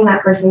happening in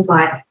that person's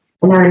life?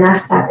 And our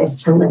next step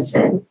is to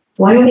listen.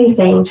 What are they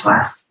saying to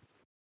us?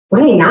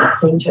 What are they not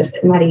saying to us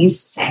that they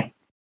used to say?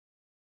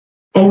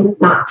 And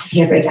not to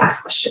be afraid to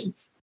ask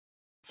questions.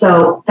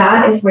 So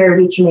that is where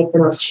we can make the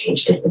most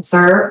change, is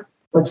observe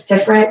what's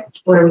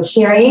different, what are we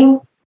hearing,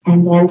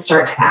 and then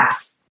start to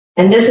ask.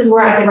 And this is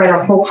where I can write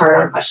a whole card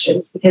on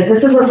questions, because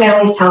this is where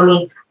families tell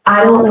me,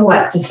 I don't know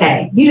what to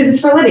say. You do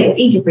this for a living. It's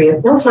easy for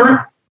you. No, it's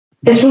not.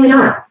 It's really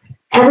not.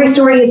 Every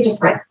story is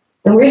different.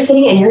 When we're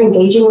sitting and you're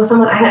engaging with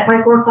someone, I had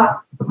my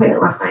 4:00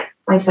 appointment last night,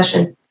 my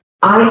session.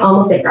 I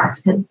almost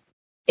interrupted him.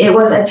 It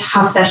was a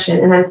tough session,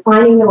 and I'm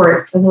finding the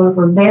words for him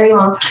for a very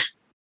long time.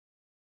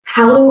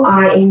 How do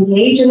I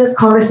engage in this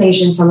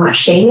conversation so I'm not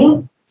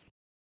shaming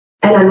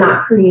and I'm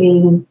not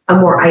creating a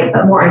more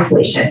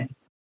isolation?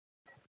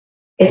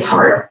 It's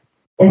hard.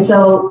 And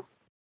so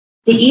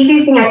the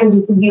easiest thing I can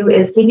do for you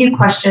is give you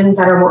questions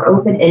that are more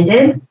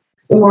open-ended,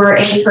 or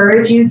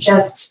encourage you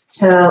just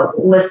to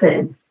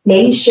listen.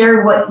 Maybe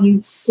share what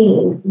you've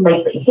seen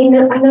lately. Hey,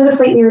 I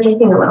noticed lately you're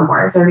drinking a little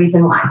more. Is there a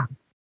reason why?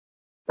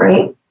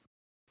 Right?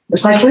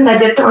 The questions I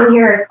dipped on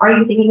here is, are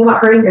you thinking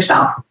about hurting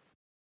yourself?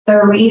 The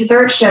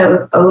research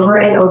shows over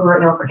and over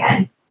and over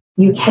again,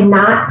 you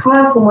cannot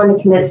cause someone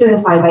to commit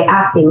suicide by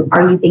asking,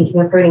 are you thinking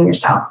of hurting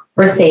yourself,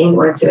 or saying the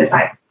word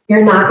suicide?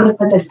 You're not going to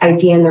put this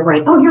idea in their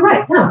brain. Oh, you're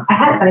right. No, I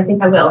had it, but I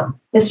think I will.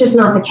 It's just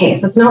not the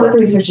case. That's not what the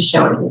research is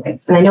showing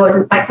anyways. And I know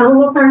it might sound a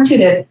little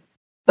counterintuitive,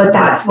 but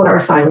that's what our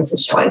science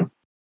is showing.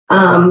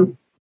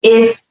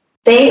 If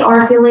they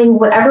are feeling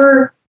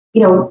whatever,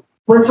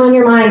 what's on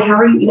your mind, how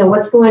are you,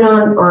 what's going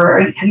on,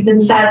 or have you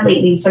been sad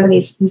lately? Some of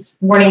these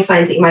warning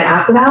signs that you might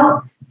ask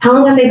about, how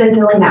long have they been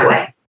feeling that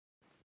way?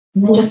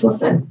 And then just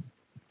listen.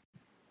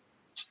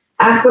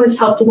 Ask what has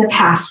helped in the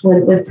past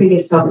with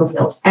previous coping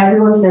skills.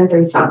 Everyone's been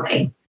through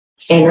something,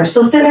 and they're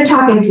still sitting there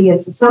talking to you,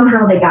 so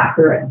somehow they got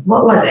through it.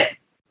 What was it?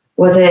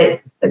 Was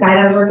it the guy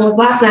that I was working with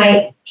last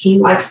night? He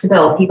likes to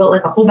build. He built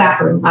like a whole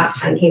bathroom last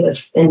time he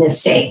was in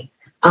this state.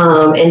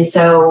 And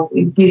so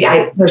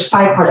there's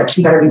 5 projects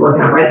we better be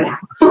working on right now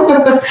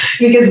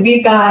because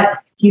we've got,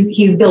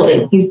 he's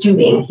building, he's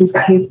doing,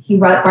 he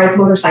rides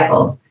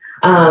motorcycles.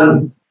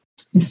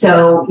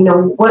 So,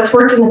 what's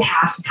worked in the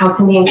past and how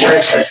can we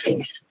encourage those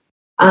things?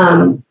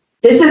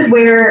 This is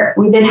where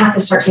we then have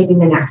to start taking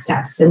the next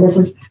steps. And this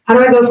is, how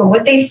do I go from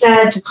what they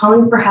said to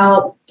calling for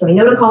help? Do I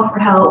know to call for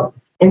help?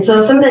 And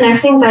so some of the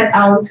next things that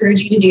I'll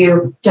encourage you to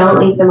do, don't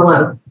leave them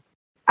alone.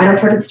 I don't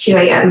care if it's 2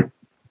 a.m.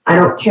 I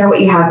don't care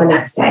what you have the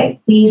next day.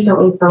 Please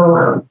don't leave them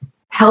alone.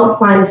 Help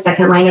find a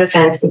second line of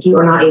defense if you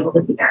are not able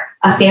to be there.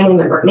 A family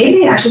member. Maybe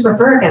they'd actually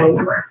prefer a family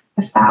member,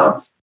 a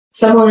spouse,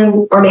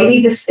 someone, or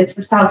maybe it's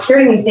the spouse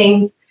hearing these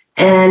things.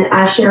 And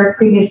as shared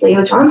previously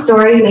with John's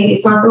story, maybe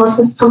it's not the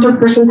most comfortable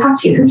person to talk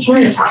to. Who can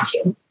we talk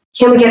to?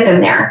 Can we get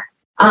them there?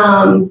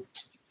 The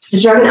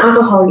drug and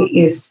alcohol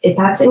use, if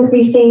that's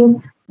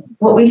increasing,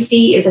 what we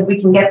see is if we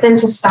can get them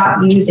to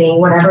stop using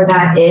whatever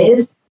that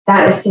is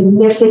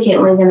significantly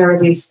going to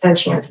reduce their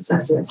chances of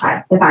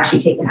suicide if actually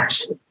taken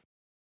action.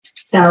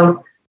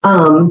 So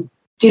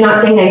do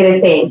not say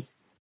negative things.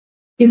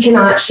 You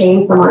cannot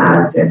shame someone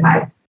out of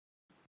suicide.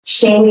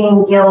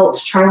 Shaming,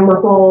 guilt, trying to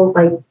hold,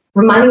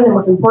 reminding them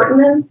what's important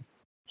to them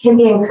can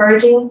be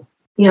encouraging.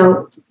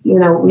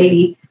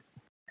 Maybe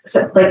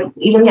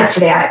even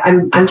yesterday,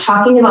 I'm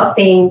talking about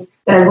things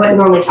that I wouldn't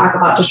normally talk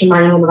about, just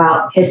reminding him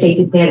about his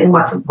safety plan and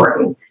what's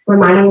important,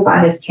 reminding him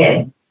about his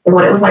kid and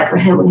what it was like for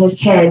him when his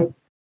kid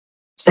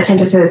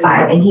attempted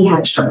suicide and he had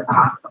a stroke at the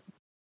hospital,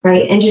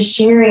 right? And just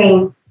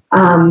sharing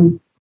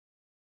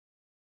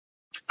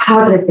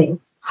positive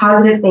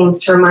things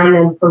to remind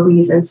them for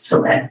reasons to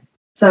live.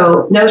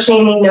 So no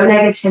shaming, no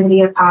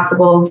negativity if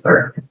possible,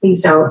 or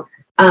please don't.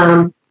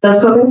 Those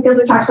coping skills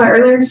we talked about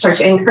earlier, start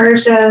to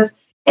encourage those.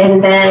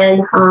 And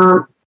then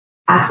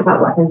ask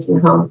about weapons in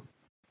the home.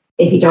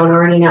 If you don't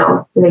already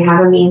know, do they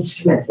have a means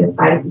to commit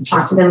suicide? If you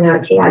talk to them, they're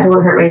like, hey, I don't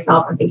want to hurt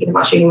myself. I'm thinking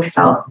about shooting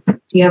myself. Do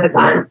you have a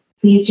gun?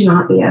 Please do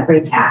not be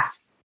afraid to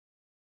ask.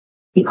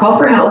 If you call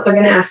for help, they're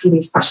going to ask you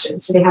these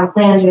questions. Do they have a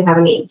plan? Do they have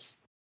a means?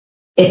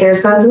 If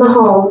there's guns in the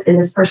home and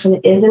this person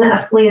is in an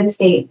escalated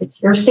state,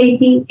 it's your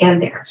safety and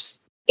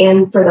theirs,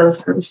 and for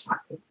those who are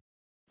responding.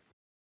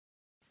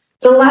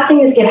 So the last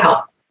thing is get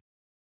help.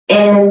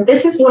 And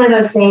this is one of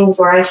those things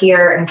where I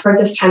hear, and I've heard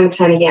this time and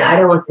time again, I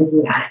don't want them to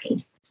be mad at me.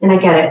 And I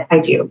get it. I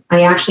do.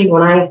 I actually,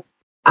 when I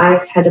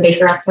I've had to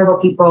bake around several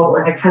people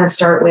where I kind of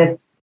start with,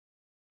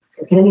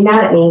 you're going to be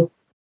mad at me,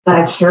 but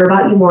I care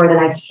about you more than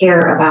I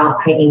care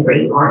about how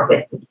angry you are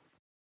with me.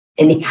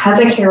 And because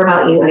I care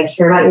about you and I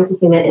care about you as a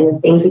human and the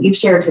things that you've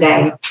shared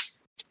today,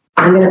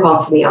 I'm going to call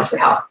somebody else for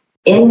help.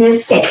 In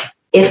this state,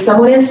 if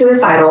someone is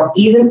suicidal,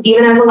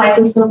 even as a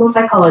licensed clinical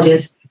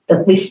psychologist, the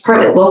police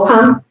department will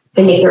come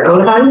and make their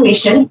own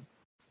evaluation.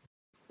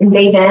 And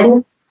they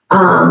then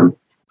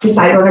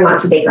decide whether or not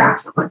to bake around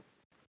someone.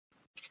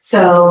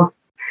 So,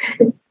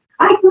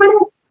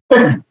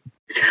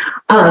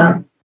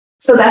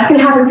 so that's going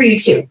to happen for you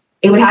too.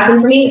 It would happen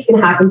for me. It's going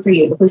to happen for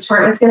you. The police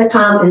department's going to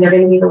come and they're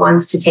going to be the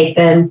ones to take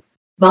them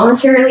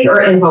voluntarily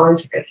or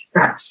involuntarily.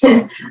 Correct.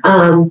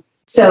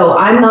 So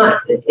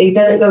it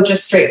doesn't go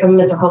just straight from a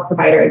mental health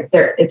provider.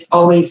 It's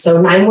always,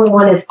 so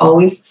 911 is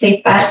always a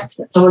safe bet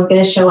that someone's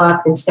going to show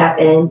up and step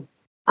in.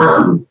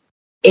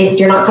 If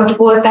you're not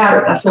comfortable with that, or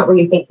if that's not where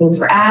you think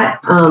things are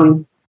at,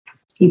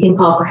 you can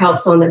call for help.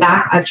 So on the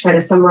back, I've tried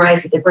to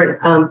summarize the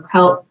different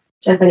help.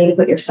 Jeff, I need to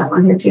put your stuff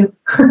on here too.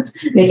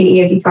 Make an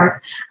EOD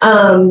card.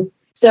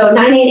 So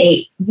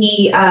 988,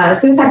 the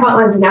suicide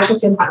hotlines and national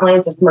suicide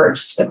hotlines have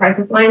merged to the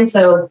crisis line.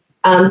 So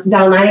dial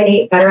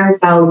 988, veterans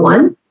dial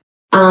 1.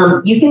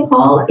 You can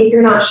call if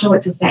you're not sure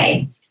what to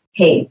say.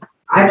 Hey,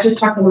 I've just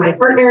talked to my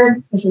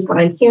partner. This is what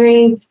I'm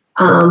hearing.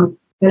 I'm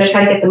going to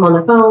try to get them on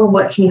the phone.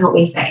 What can you help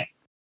me say?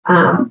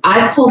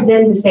 I pulled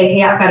them to say,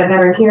 hey, I've got a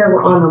veteran here.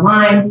 We're on the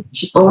line.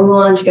 She's only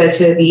willing to go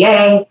to a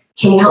VA.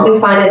 Can you help me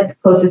find the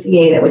closest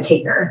VA that would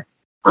take her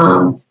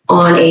on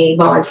a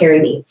voluntary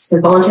needs?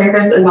 Because voluntary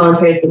versus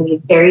involuntary is going to be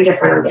very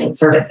different on getting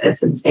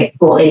services in the state,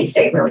 well, any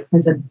state really,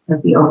 because of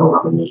the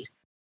overwhelming need.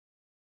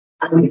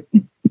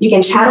 You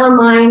can chat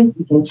online.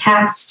 You can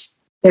text.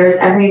 There's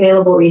every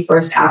available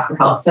resource to ask for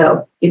help.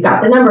 So you've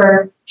got the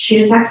number,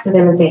 shoot a text to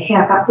them and say, hey,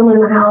 I've got someone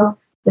in my house.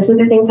 This is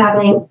the things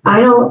happening. I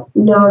don't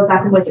know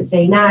exactly what to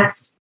say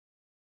next.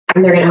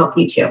 And they're going to help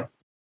you too.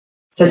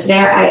 So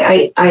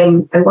today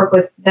I work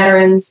with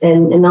veterans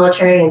and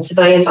military and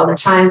civilians all the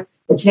time.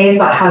 But today is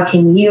about how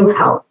can you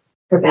help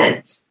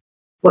prevent?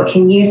 What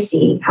can you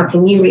see? How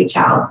can you reach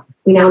out?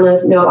 We now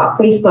know about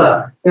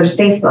Facebook. There's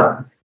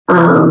Facebook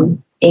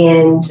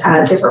and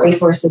different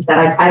resources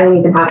that I don't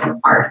even have in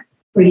the card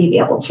for you to be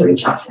able to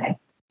reach out today.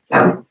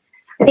 So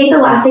I think the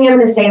last thing I'm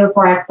going to say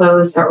before I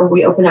close or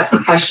we open up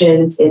for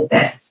questions is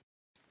this.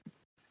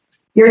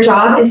 Your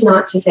job is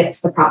not to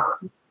fix the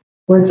problem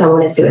when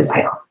someone is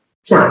suicidal.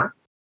 It's not.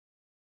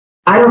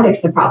 I don't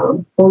fix the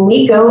problem. When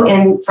we go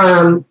in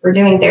from we're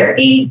doing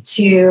therapy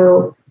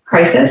to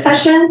crisis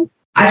session,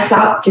 I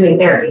stop doing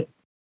therapy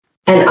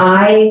and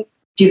I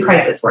do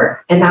crisis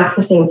work. And that's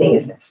the same thing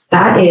as this.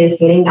 That is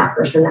getting that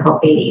person the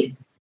help they need.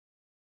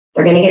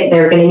 They're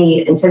going to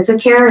need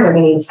intensive care. They're going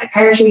to need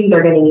psychiatry.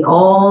 They're going to need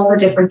all the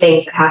different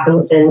things that happen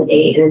within an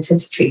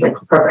intensive treatment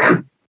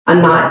program.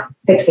 I'm not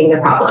fixing the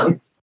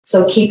problem.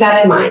 So keep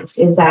that in mind,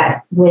 is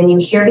that when you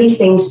hear these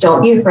things,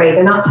 don't be afraid.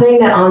 They're not putting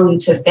that on you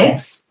to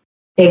fix.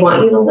 They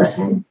want you to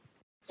listen.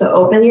 So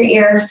open your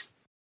ears,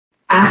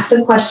 ask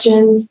the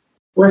questions,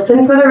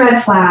 listen for the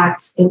red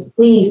flags, and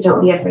please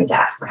don't be afraid to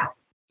ask for help.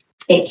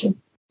 Thank you.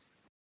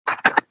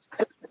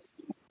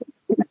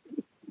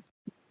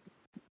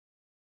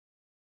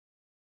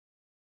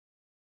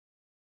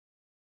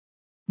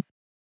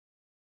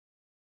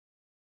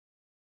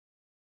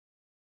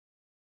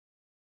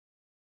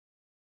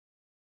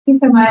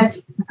 Thank you so much,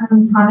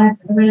 Thomas.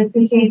 I really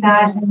appreciate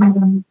that.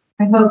 And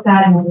I hope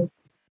that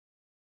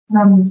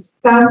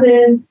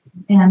spouses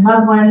and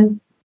loved ones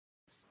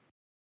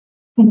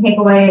can take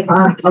away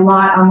a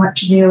lot on what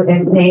to do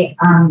if they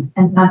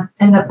end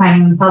up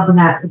finding themselves in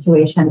that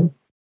situation.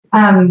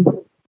 I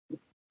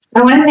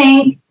want to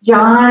thank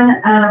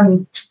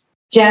John,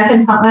 Jeff,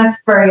 and Thomas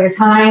for your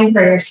time,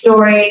 for your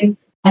stories,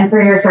 and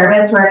for your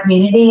service to our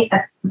community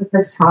with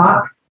this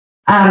talk.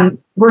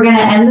 We're going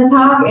to end the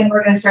talk and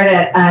we're going to start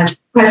a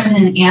question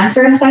and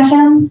answer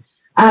session.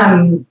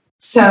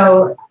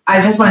 So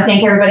I just want to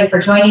thank everybody for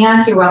joining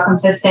us. You're welcome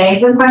to stay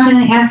for the question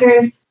and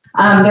answers.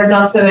 There's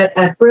also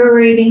a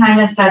brewery behind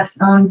us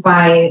that's owned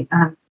by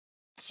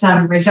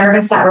some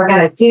reservists that work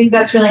at a Duke.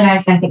 That's really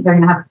nice. I think they're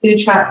going to have a food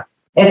truck.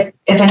 If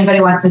anybody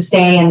wants to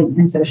stay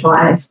and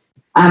socialize,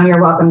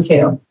 you're welcome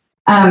to.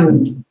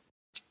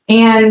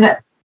 And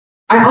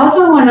I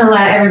also want to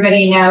let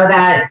everybody know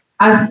that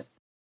as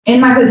in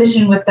my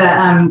position with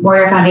the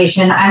Warrior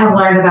Foundation, I have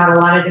learned about a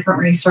lot of different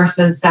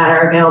resources that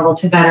are available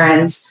to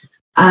veterans.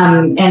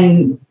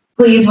 And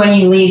please, when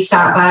you leave,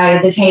 stop by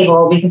the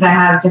table because I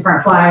have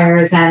different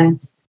flyers and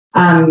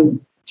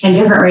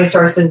different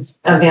resources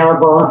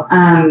available.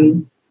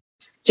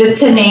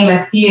 Just to name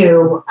a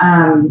few,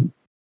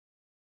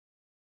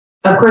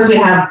 of course, we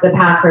have the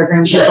PATH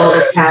program,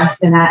 the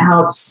test, and that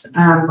helps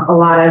a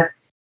lot of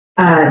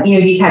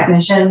EOD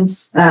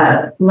technicians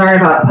learn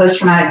about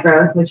post-traumatic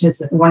growth, which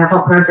is a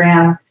wonderful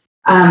program.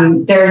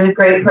 There's a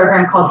great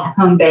program called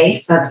Home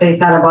Base that's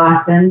based out of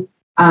Boston.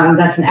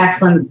 That's an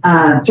excellent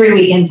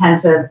 3-week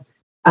intensive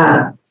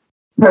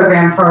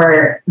program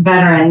for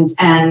veterans,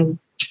 and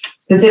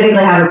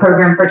specifically have a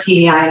program for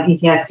TBI and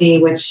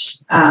PTSD, which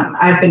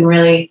I've been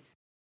really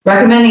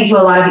recommending to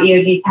a lot of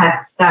EOD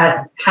techs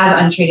that have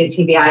untreated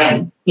TBI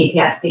and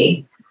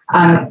PTSD,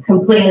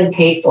 completely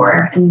paid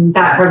for. And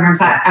that program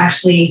is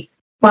actually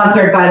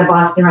sponsored by the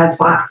Boston Red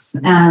Sox.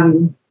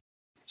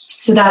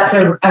 So that's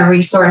a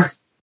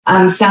resource.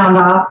 Sound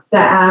Off, the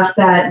app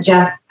that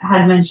Jeff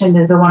had mentioned,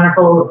 is a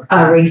wonderful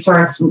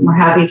resource. We're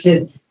happy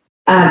to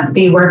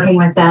be working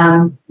with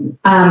them.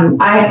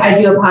 I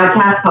do a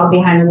podcast called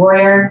Behind the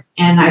Warrior,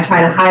 and I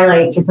try to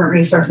highlight different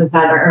resources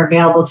that are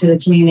available to the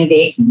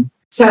community.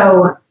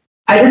 So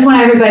I just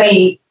want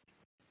everybody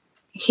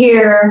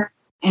here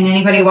and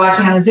anybody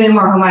watching on the Zoom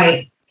or who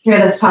might hear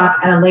this talk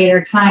at a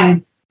later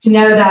time to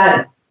know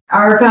that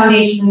our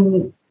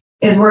foundation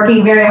is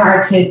working very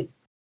hard to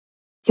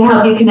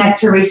help you connect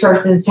to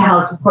resources to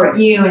help support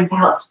you and to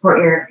help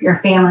support your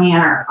family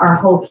and our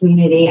whole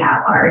community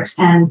at large.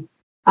 And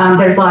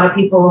there's a lot of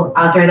people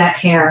out there that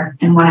care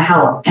and want to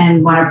help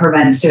and want to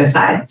prevent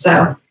suicide.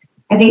 So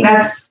I think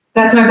that's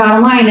my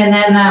bottom line. And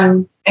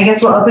then I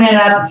guess we'll open it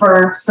up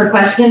for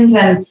questions,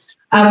 and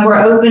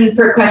we're open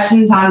for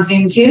questions on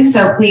Zoom too.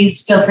 So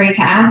please feel free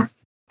to ask.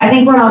 I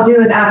think what I'll do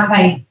is ask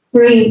my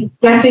 3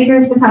 guest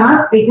speakers to come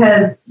up,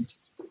 because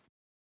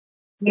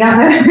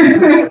because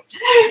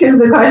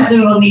the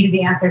question will need to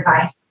be answered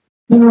by.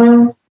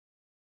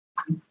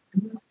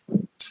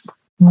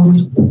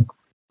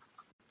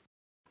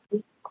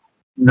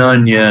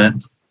 None yet.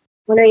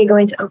 When are you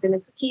going to open the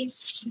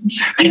cookies?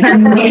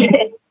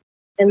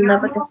 And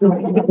love with this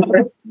movie.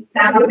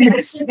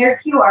 Their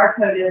QR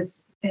code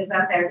is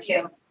up there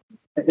too.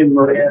 Hey,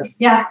 Maria.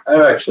 Yeah.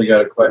 I've actually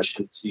got a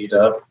question teed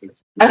up.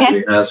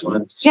 Okay. Has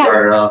one to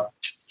start off.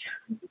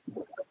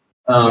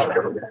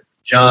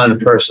 John,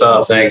 first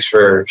off, thanks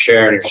for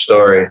sharing your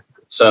story.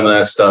 Some of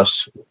that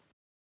stuff's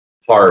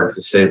hard,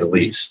 to say the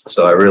least,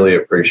 so I really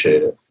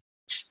appreciate it.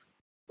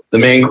 The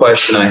main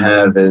question I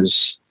have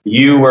is,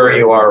 you where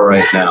you are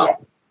right now,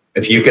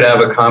 if you could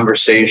have a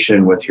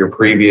conversation with your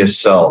previous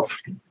self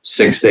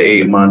 6 to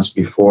 8 months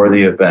before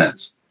the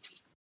event,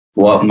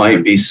 what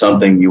might be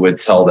something you would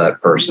tell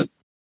that person?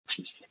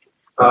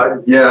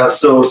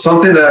 So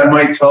something that I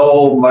might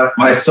tell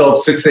myself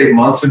 6 to 8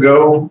 months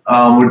ago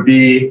would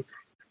be,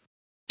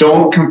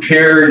 don't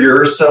compare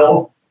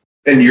yourself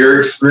and your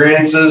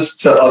experiences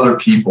to other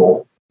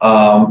people.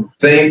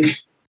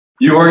 Think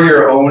you are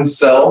your own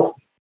self,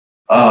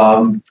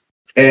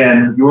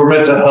 and your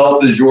mental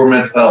health is your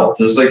mental health.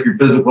 Just like your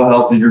physical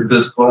health is your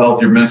physical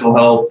health, your mental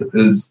health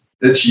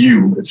it's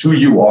you. It's who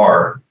you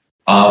are.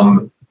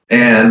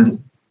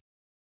 And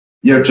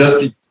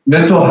just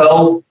mental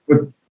health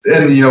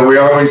we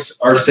always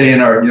are saying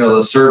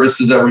the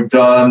services that we've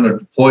done, our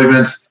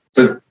deployments,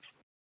 but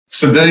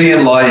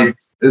civilian life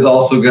is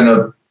also going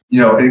to,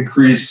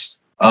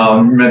 increase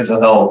mental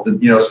health.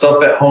 And,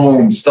 stuff at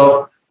home,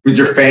 stuff with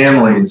your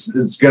families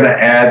is going to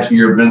add to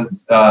your,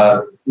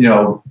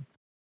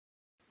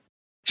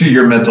 to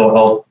your mental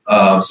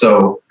health.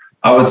 So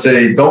I would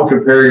say, don't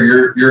compare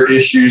your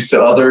issues to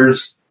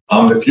others.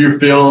 If you're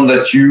feeling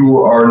that you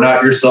are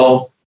not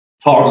yourself,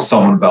 talk to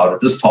someone about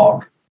it. Just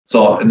talk.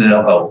 And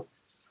it'll help.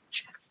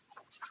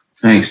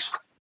 Thanks.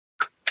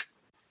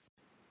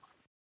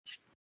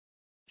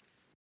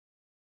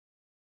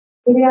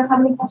 Anybody else have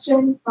any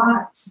questions,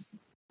 thoughts?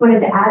 Wanted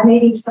to add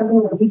maybe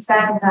something that we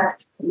said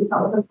that you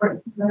thought was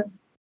important to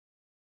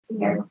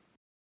hear?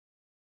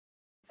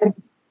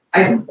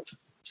 I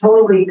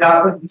totally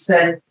got what you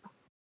said,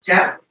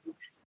 Jeff.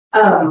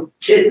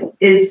 It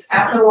is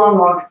After Long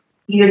Walk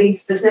EOD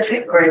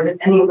specific, or is it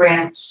any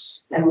branch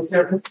and the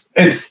service?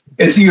 It's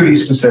EOD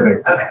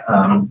specific. Okay.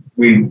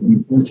 We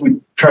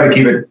try to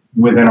keep it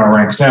within our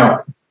ranks.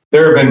 Now,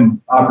 there have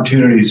been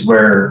opportunities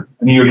where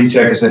an EOD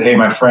tech has said, "Hey,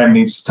 my friend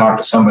needs to talk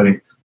to somebody."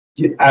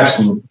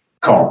 Absolutely,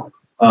 call.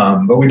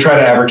 But we try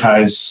to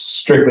advertise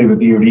strictly with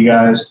EOD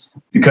guys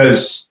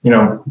because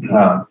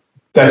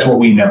that's what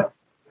we know.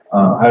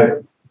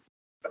 I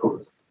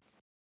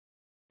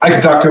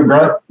can talk to a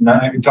grunt.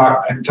 I can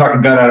talk a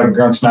gun out of a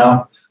grunt's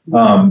mouth,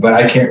 but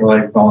I can't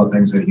relate with all the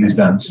things that he's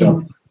done.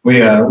 So we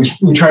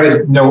try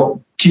to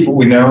keep what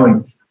we know,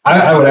 and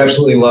I would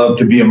absolutely love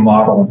to be a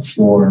model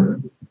for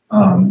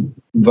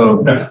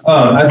Vogue. I'd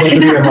love to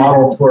be a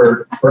model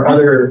for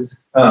other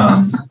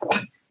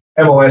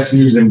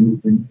MOSs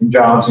and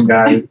jobs and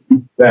guys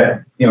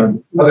that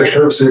other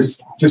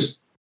services just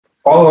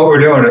follow what we're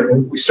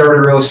doing. We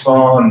started really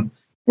small, and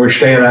we're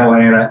staying that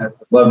way. And I'd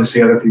love to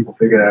see other people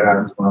figure that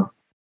out as well.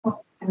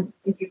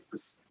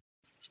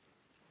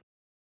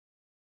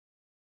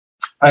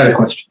 I had a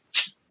question.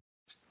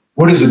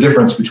 What is the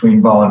difference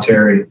between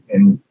voluntary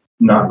and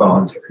not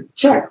voluntary?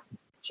 Sure.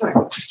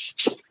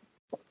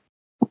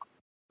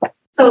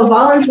 So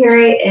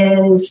voluntary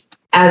is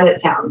as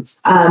it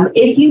sounds.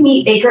 If you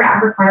meet Baker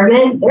Act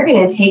requirement, they're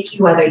going to take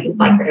you whether you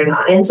like it or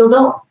not. And so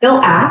they'll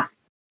ask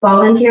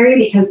voluntary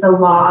because the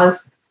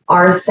laws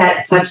are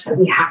set such that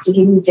we have to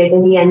give you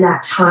dignity in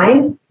that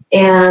time.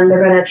 And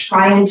they're going to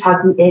try and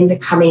talk you into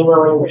coming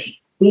willingly.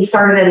 We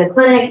started in the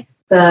clinic.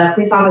 The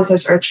police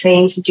officers are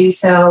trained to do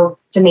so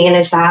to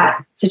manage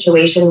that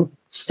situation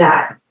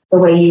that the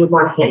way you would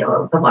want to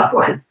handle the loved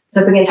one.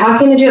 So if we can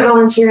talk you into it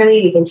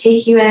voluntarily, we can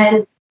take you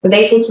in, or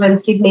they take you in,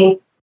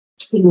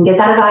 you can get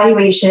that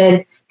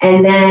evaluation.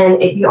 And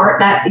then if you aren't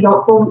that, you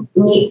don't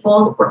meet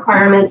full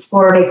requirements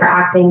for Baker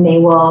acting, they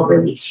will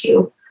release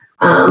you.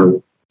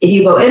 If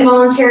you go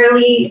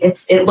involuntarily,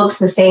 it looks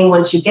the same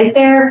once you get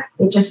there.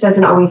 It just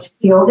doesn't always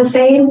feel the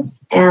same.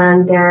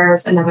 And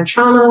there's another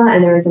trauma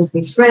and there's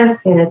increased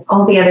risk and it's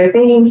all the other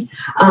things.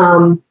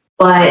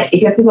 But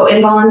if you have to go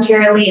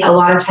involuntarily, a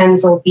lot of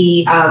times there'll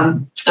be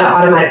an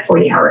automatic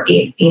 40-hour,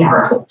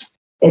 8-hour hold.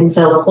 And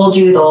so they'll hold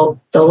you,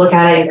 they'll look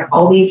at it,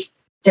 all these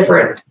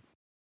different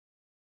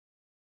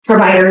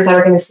providers that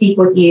are going to speak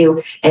with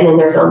you. And then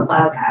there's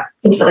like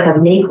a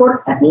mini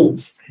court that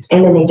meets,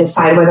 and then they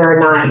decide whether or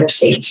not you're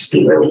safe to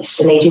be released.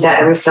 And they do that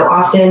every so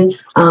often.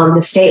 The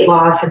state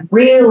laws have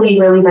really,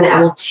 really been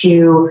able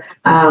to,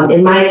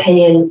 in my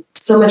opinion,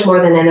 so much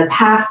more than in the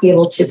past, be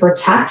able to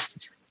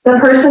protect the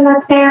person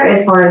that's there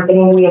as far as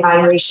getting the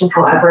evaluation.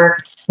 However,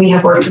 we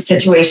have worked with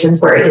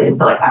situations where it didn't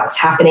feel like that was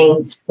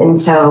happening. And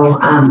so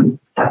I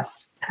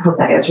hope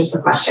that answers the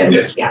question.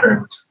 Yes.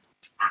 Yeah.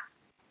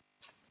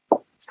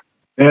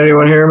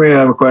 Anyone hear me? I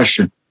have a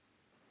question.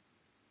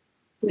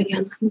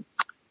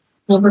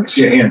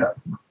 See a hand up.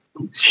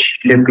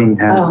 Shipping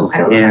has and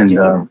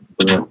How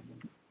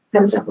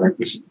does that work?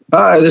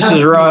 Hi, this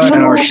is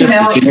Ryan. Our shipping.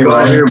 You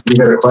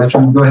got a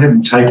question? Go ahead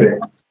and type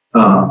it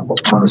on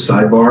the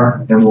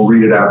sidebar, and we'll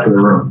read it out to the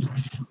room.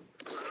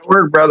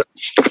 Work, brother.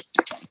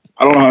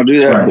 I don't know how to do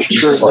that.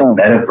 Sure, I'm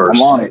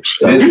on it.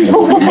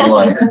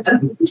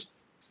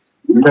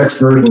 Next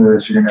version of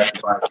this, you're gonna have to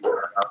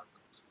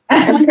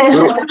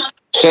find.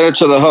 Send it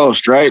to the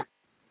host, right?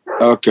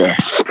 Okay. I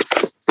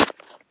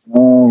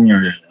don't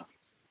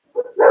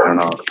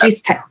know.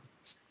 Please type.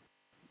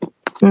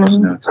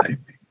 No typing.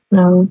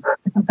 No,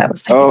 I thought that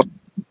was Oh,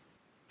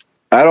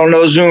 I don't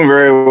know Zoom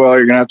very well.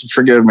 You're gonna have to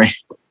forgive me.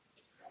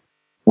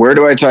 Where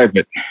do I type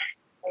it?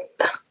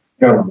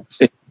 Go.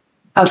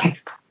 okay.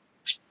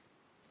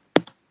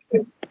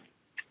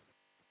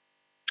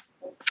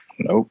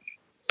 Nope.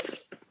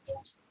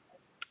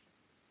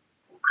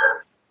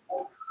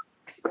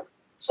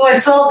 So I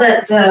saw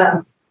that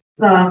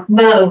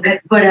Mo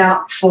had put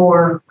out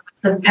for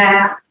the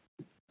PATH,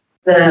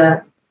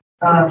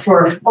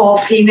 for all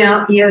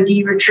female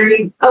EOD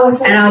retreat. Oh,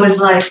 and I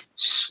was like,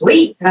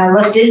 sweet. And I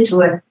looked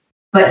into it.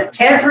 But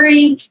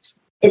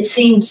it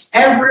seems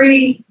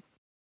every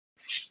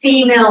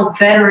female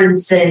veteran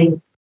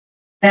thing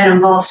that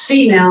involves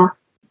female,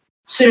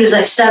 as soon as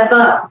I step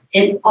up,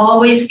 it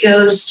always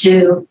goes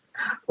to,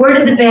 where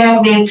did the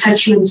bad man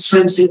touch you in the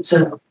swimsuit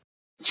zone?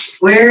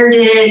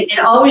 It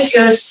always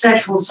goes to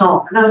sexual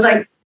assault. And I was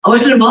like, I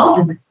wasn't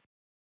involved in it.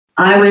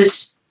 I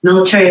was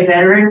military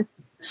veteran,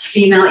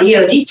 female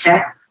EOD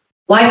tech.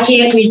 Why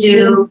can't we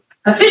do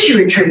a fishing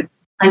retreat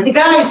like the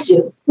guys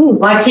do?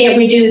 Why can't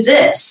we do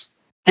this?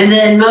 And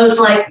then Mo's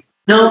like,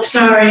 nope,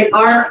 sorry,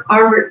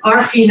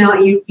 our female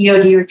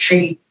EOD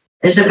retreat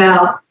is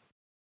about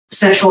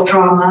sexual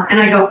trauma. And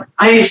I go,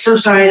 I am so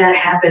sorry that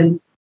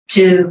happened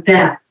to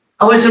them.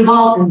 I was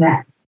involved in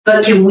that.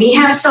 But can we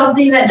have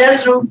something that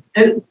doesn't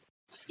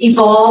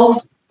evolve?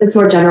 It's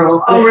more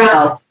general.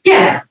 Around,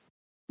 yeah,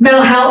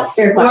 mental health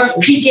or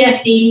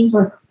PTSD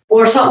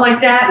or something like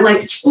that.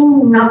 Like,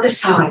 ooh, not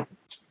this time.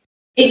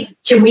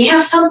 Can we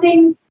have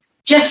something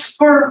just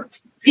for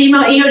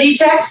female EOD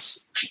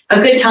techs?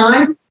 A good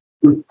time,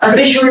 a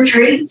fishing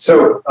retreat.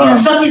 So,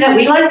 something that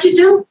we like to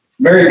do.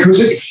 Mary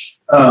Kuzik.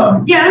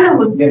 Yeah, I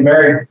know. Yeah,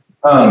 Mary.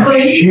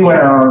 She went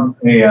on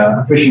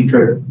a fishing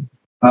trip.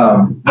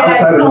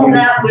 Outside of the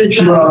meeting,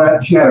 she went on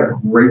that. She had a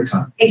great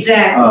time.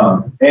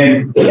 Exactly.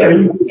 And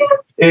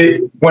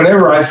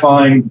whenever I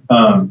find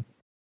a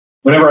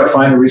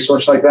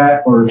resource like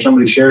that, or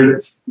somebody shares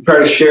it, you try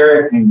to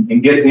share it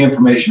and get the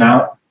information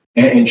out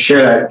and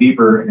share that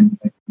deeper and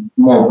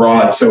more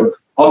broad. So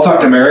I'll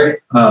talk to Mary.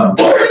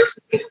 That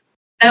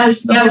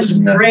was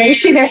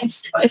great.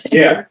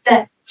 Yeah.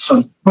 But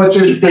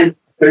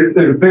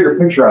there's a bigger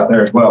picture out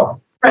there as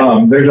well.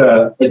 There's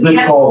a group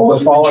called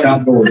The Fallen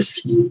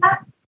Outdoors.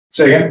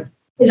 Say again?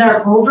 Is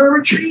our Boulder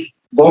retreat?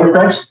 Boulder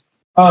Crest?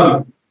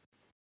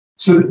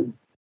 So,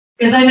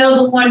 because I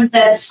know the one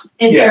that's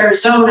in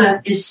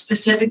Arizona is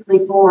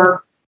specifically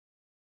for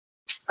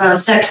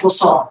sexual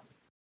assault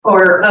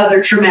or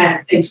other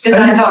traumatic things. Because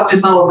I talked to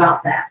Mo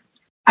about that.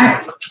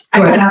 I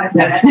could not have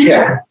said it.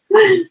 Yeah.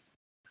 And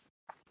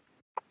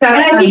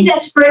I think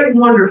that's great and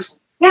wonderful.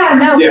 Yeah,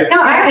 no,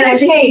 I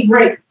think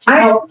great to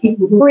help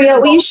people.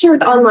 Maria, will you share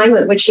online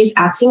what she's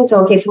asking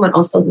so in case someone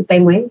else feels the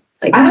same way?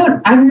 Like,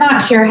 I'm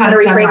not sure how to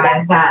rephrase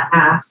summarize that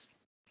ask.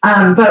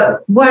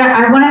 But what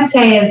I want to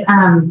say is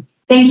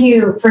thank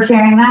you for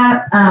sharing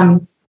that.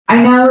 I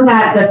know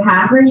that the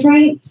PATH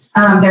retreats,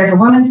 there's a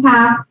women's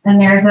PATH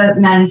and there's a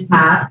men's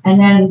PATH. And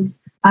then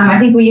I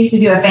think we used to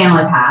do a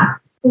family PATH.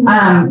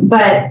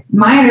 But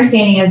my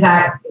understanding is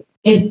that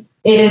it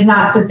is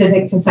not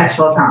specific to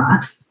sexual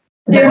trauma.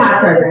 There's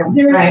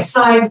a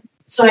side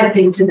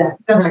thing to that.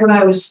 That's what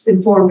I was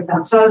informed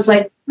about. So I was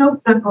like,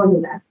 Nope, not going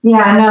to that.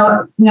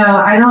 Yeah, no,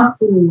 I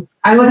don't.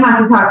 I would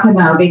have to talk to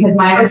Mo because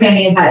my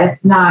understanding is that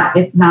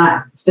it's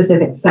not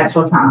specific to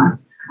sexual trauma.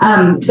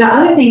 The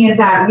other thing is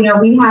that,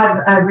 we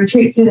have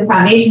retreats through the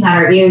foundation that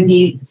are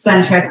EOD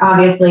centric,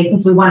 obviously,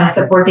 because we want to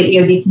support the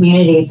EOD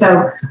community.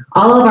 So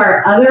all of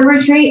our other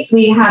retreats,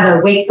 we had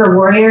a Wake for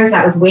Warriors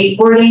that was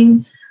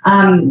wakeboarding.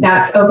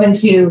 That's open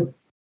to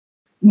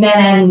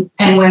men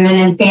and women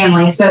and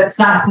families. So it's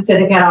not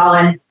specific at all.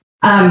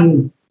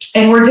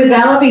 And we're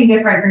developing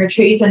different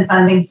retreats and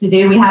fundings to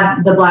do. We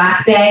have the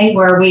Blast Day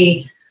where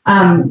we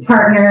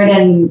partnered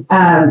and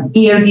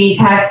EOD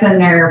techs and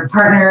their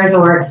partners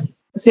or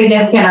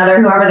significant other,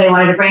 whoever they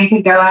wanted to bring,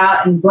 could go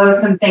out and blow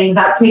some things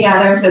up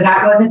together. So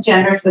that wasn't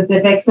gender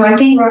specific. So I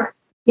think, I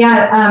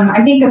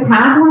think the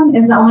PATH one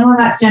is the only one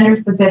that's gender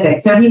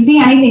specific. So if you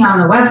see anything on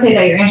the website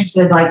that you're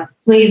interested,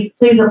 please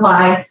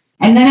apply.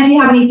 And then if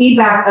you have any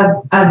feedback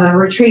of a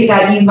retreat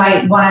that you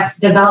might want us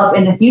to develop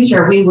in the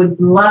future, we would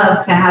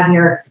love to have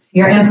your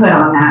input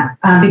on that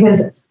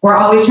because we're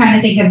always trying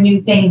to think of new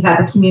things that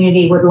the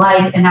community would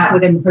like and that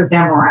would improve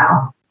their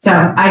morale.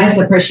 So I just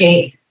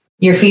appreciate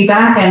your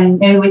feedback and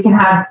maybe we can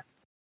have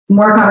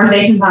more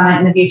conversations on it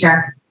in the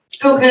future.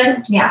 Okay.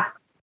 Yeah.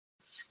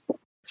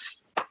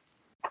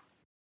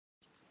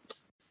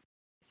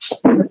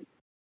 Did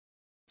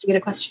you get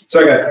a question?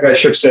 So I got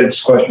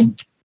Shipstead's question.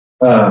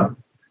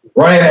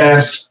 Ryan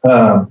asked,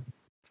 wanted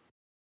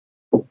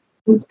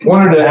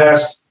to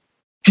ask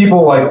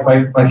people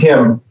like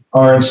him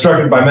are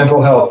instructed by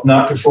mental health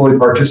not to fully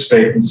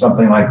participate in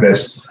something like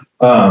this.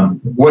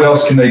 What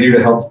else can they do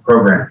to help the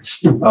program?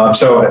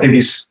 So I think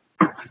his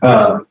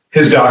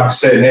doc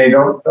said, hey,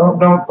 don't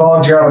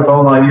volunteer on the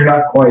phone line. You're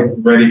not quite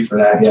ready for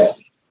that yet.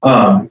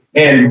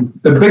 And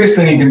the biggest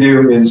thing you can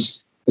do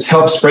is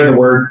help spread the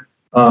word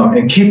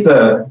and keep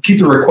the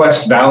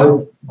request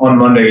valid on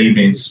Monday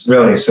evenings,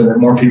 really, so that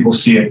more people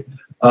see it.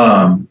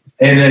 And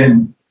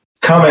then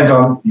comment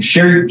on,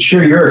 share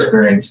your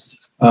experience.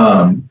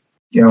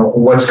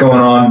 What's going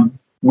on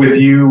with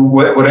you,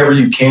 whatever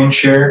you can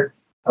share.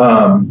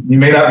 You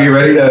may not be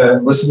ready to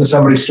listen to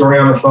somebody's story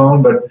on the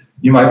phone, but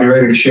you might be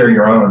ready to share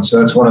your own. So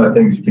that's one of the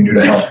things you can do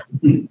to help.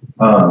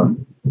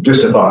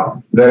 Just a thought.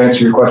 Did that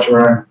answer your question,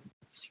 Ryan?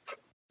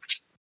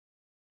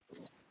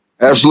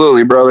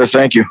 Absolutely, brother.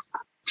 Thank you.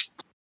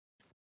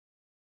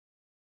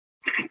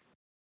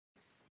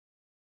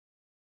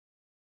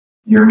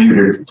 You're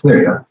muted. There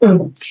you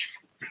go.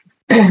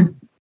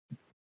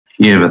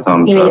 You have a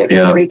thumbs up.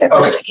 Can you read that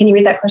question? Okay. Can you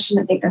read that question?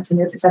 I think that's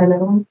is that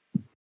another one?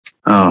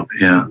 Oh,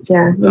 yeah.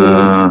 Yeah.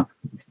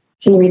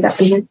 Can you read that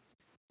from here?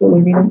 Can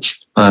we read it?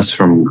 That's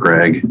from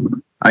Greg.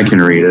 I can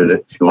read it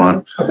if you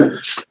want.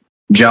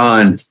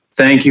 John,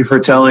 thank you for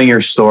telling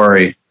your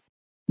story.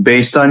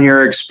 Based on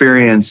your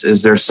experience,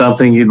 is there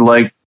something you'd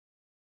like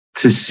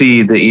to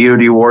see the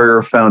EOD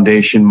Warrior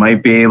Foundation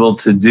might be able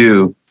to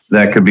do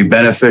that could be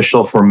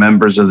beneficial for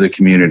members of the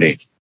community?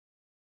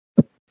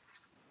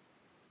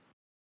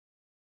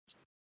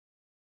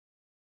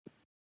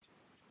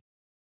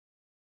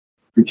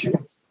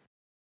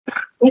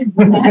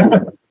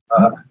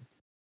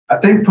 I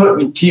think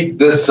keep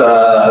this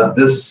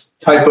this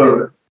type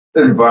of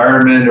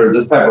environment or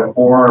this type of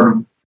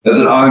forum as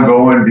an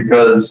ongoing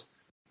because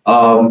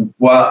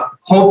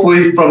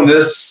hopefully from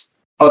this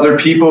other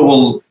people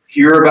will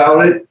hear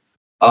about it.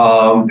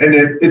 And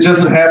it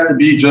doesn't have to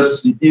be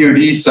just the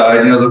EOD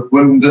side.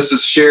 When this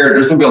is shared,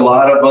 there's going to be a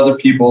lot of other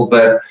people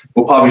that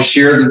will probably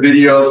share the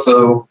video.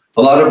 So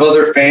a lot of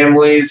other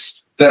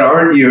families that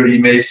aren't EOD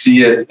may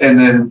see it. And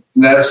then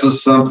that's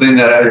just something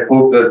that I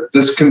hope that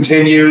this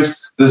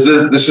continues. This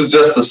is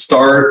just the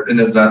start and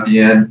it's not the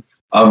end.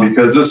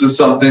 Because this is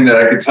something that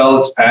I could tell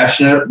it's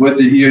passionate with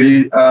the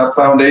EOD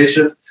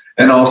Foundation.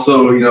 And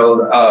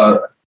also,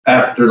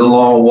 after the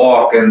long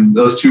walk and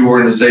those two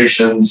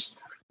organizations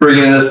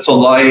bringing this to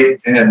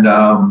light and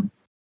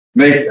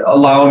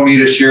allowing me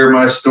to share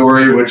my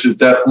story, which is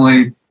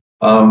definitely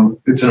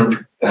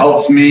it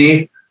helps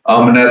me,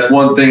 and that's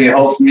one thing. It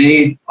helps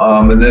me,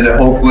 and then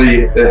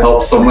hopefully it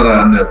helps someone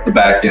on the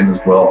back end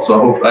as well. So I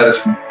hope I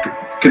just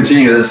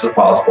continue this if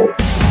possible.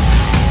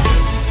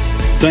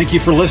 Thank you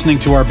for listening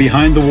to our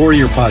Behind the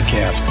Warrior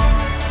podcast.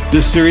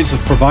 This series is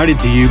provided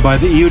to you by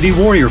the EOD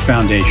Warrior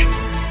Foundation.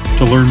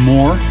 To learn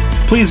more,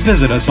 please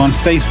visit us on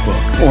Facebook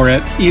or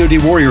at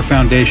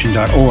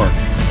eodwarriorfoundation.org.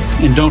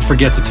 And don't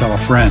forget to tell a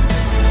friend.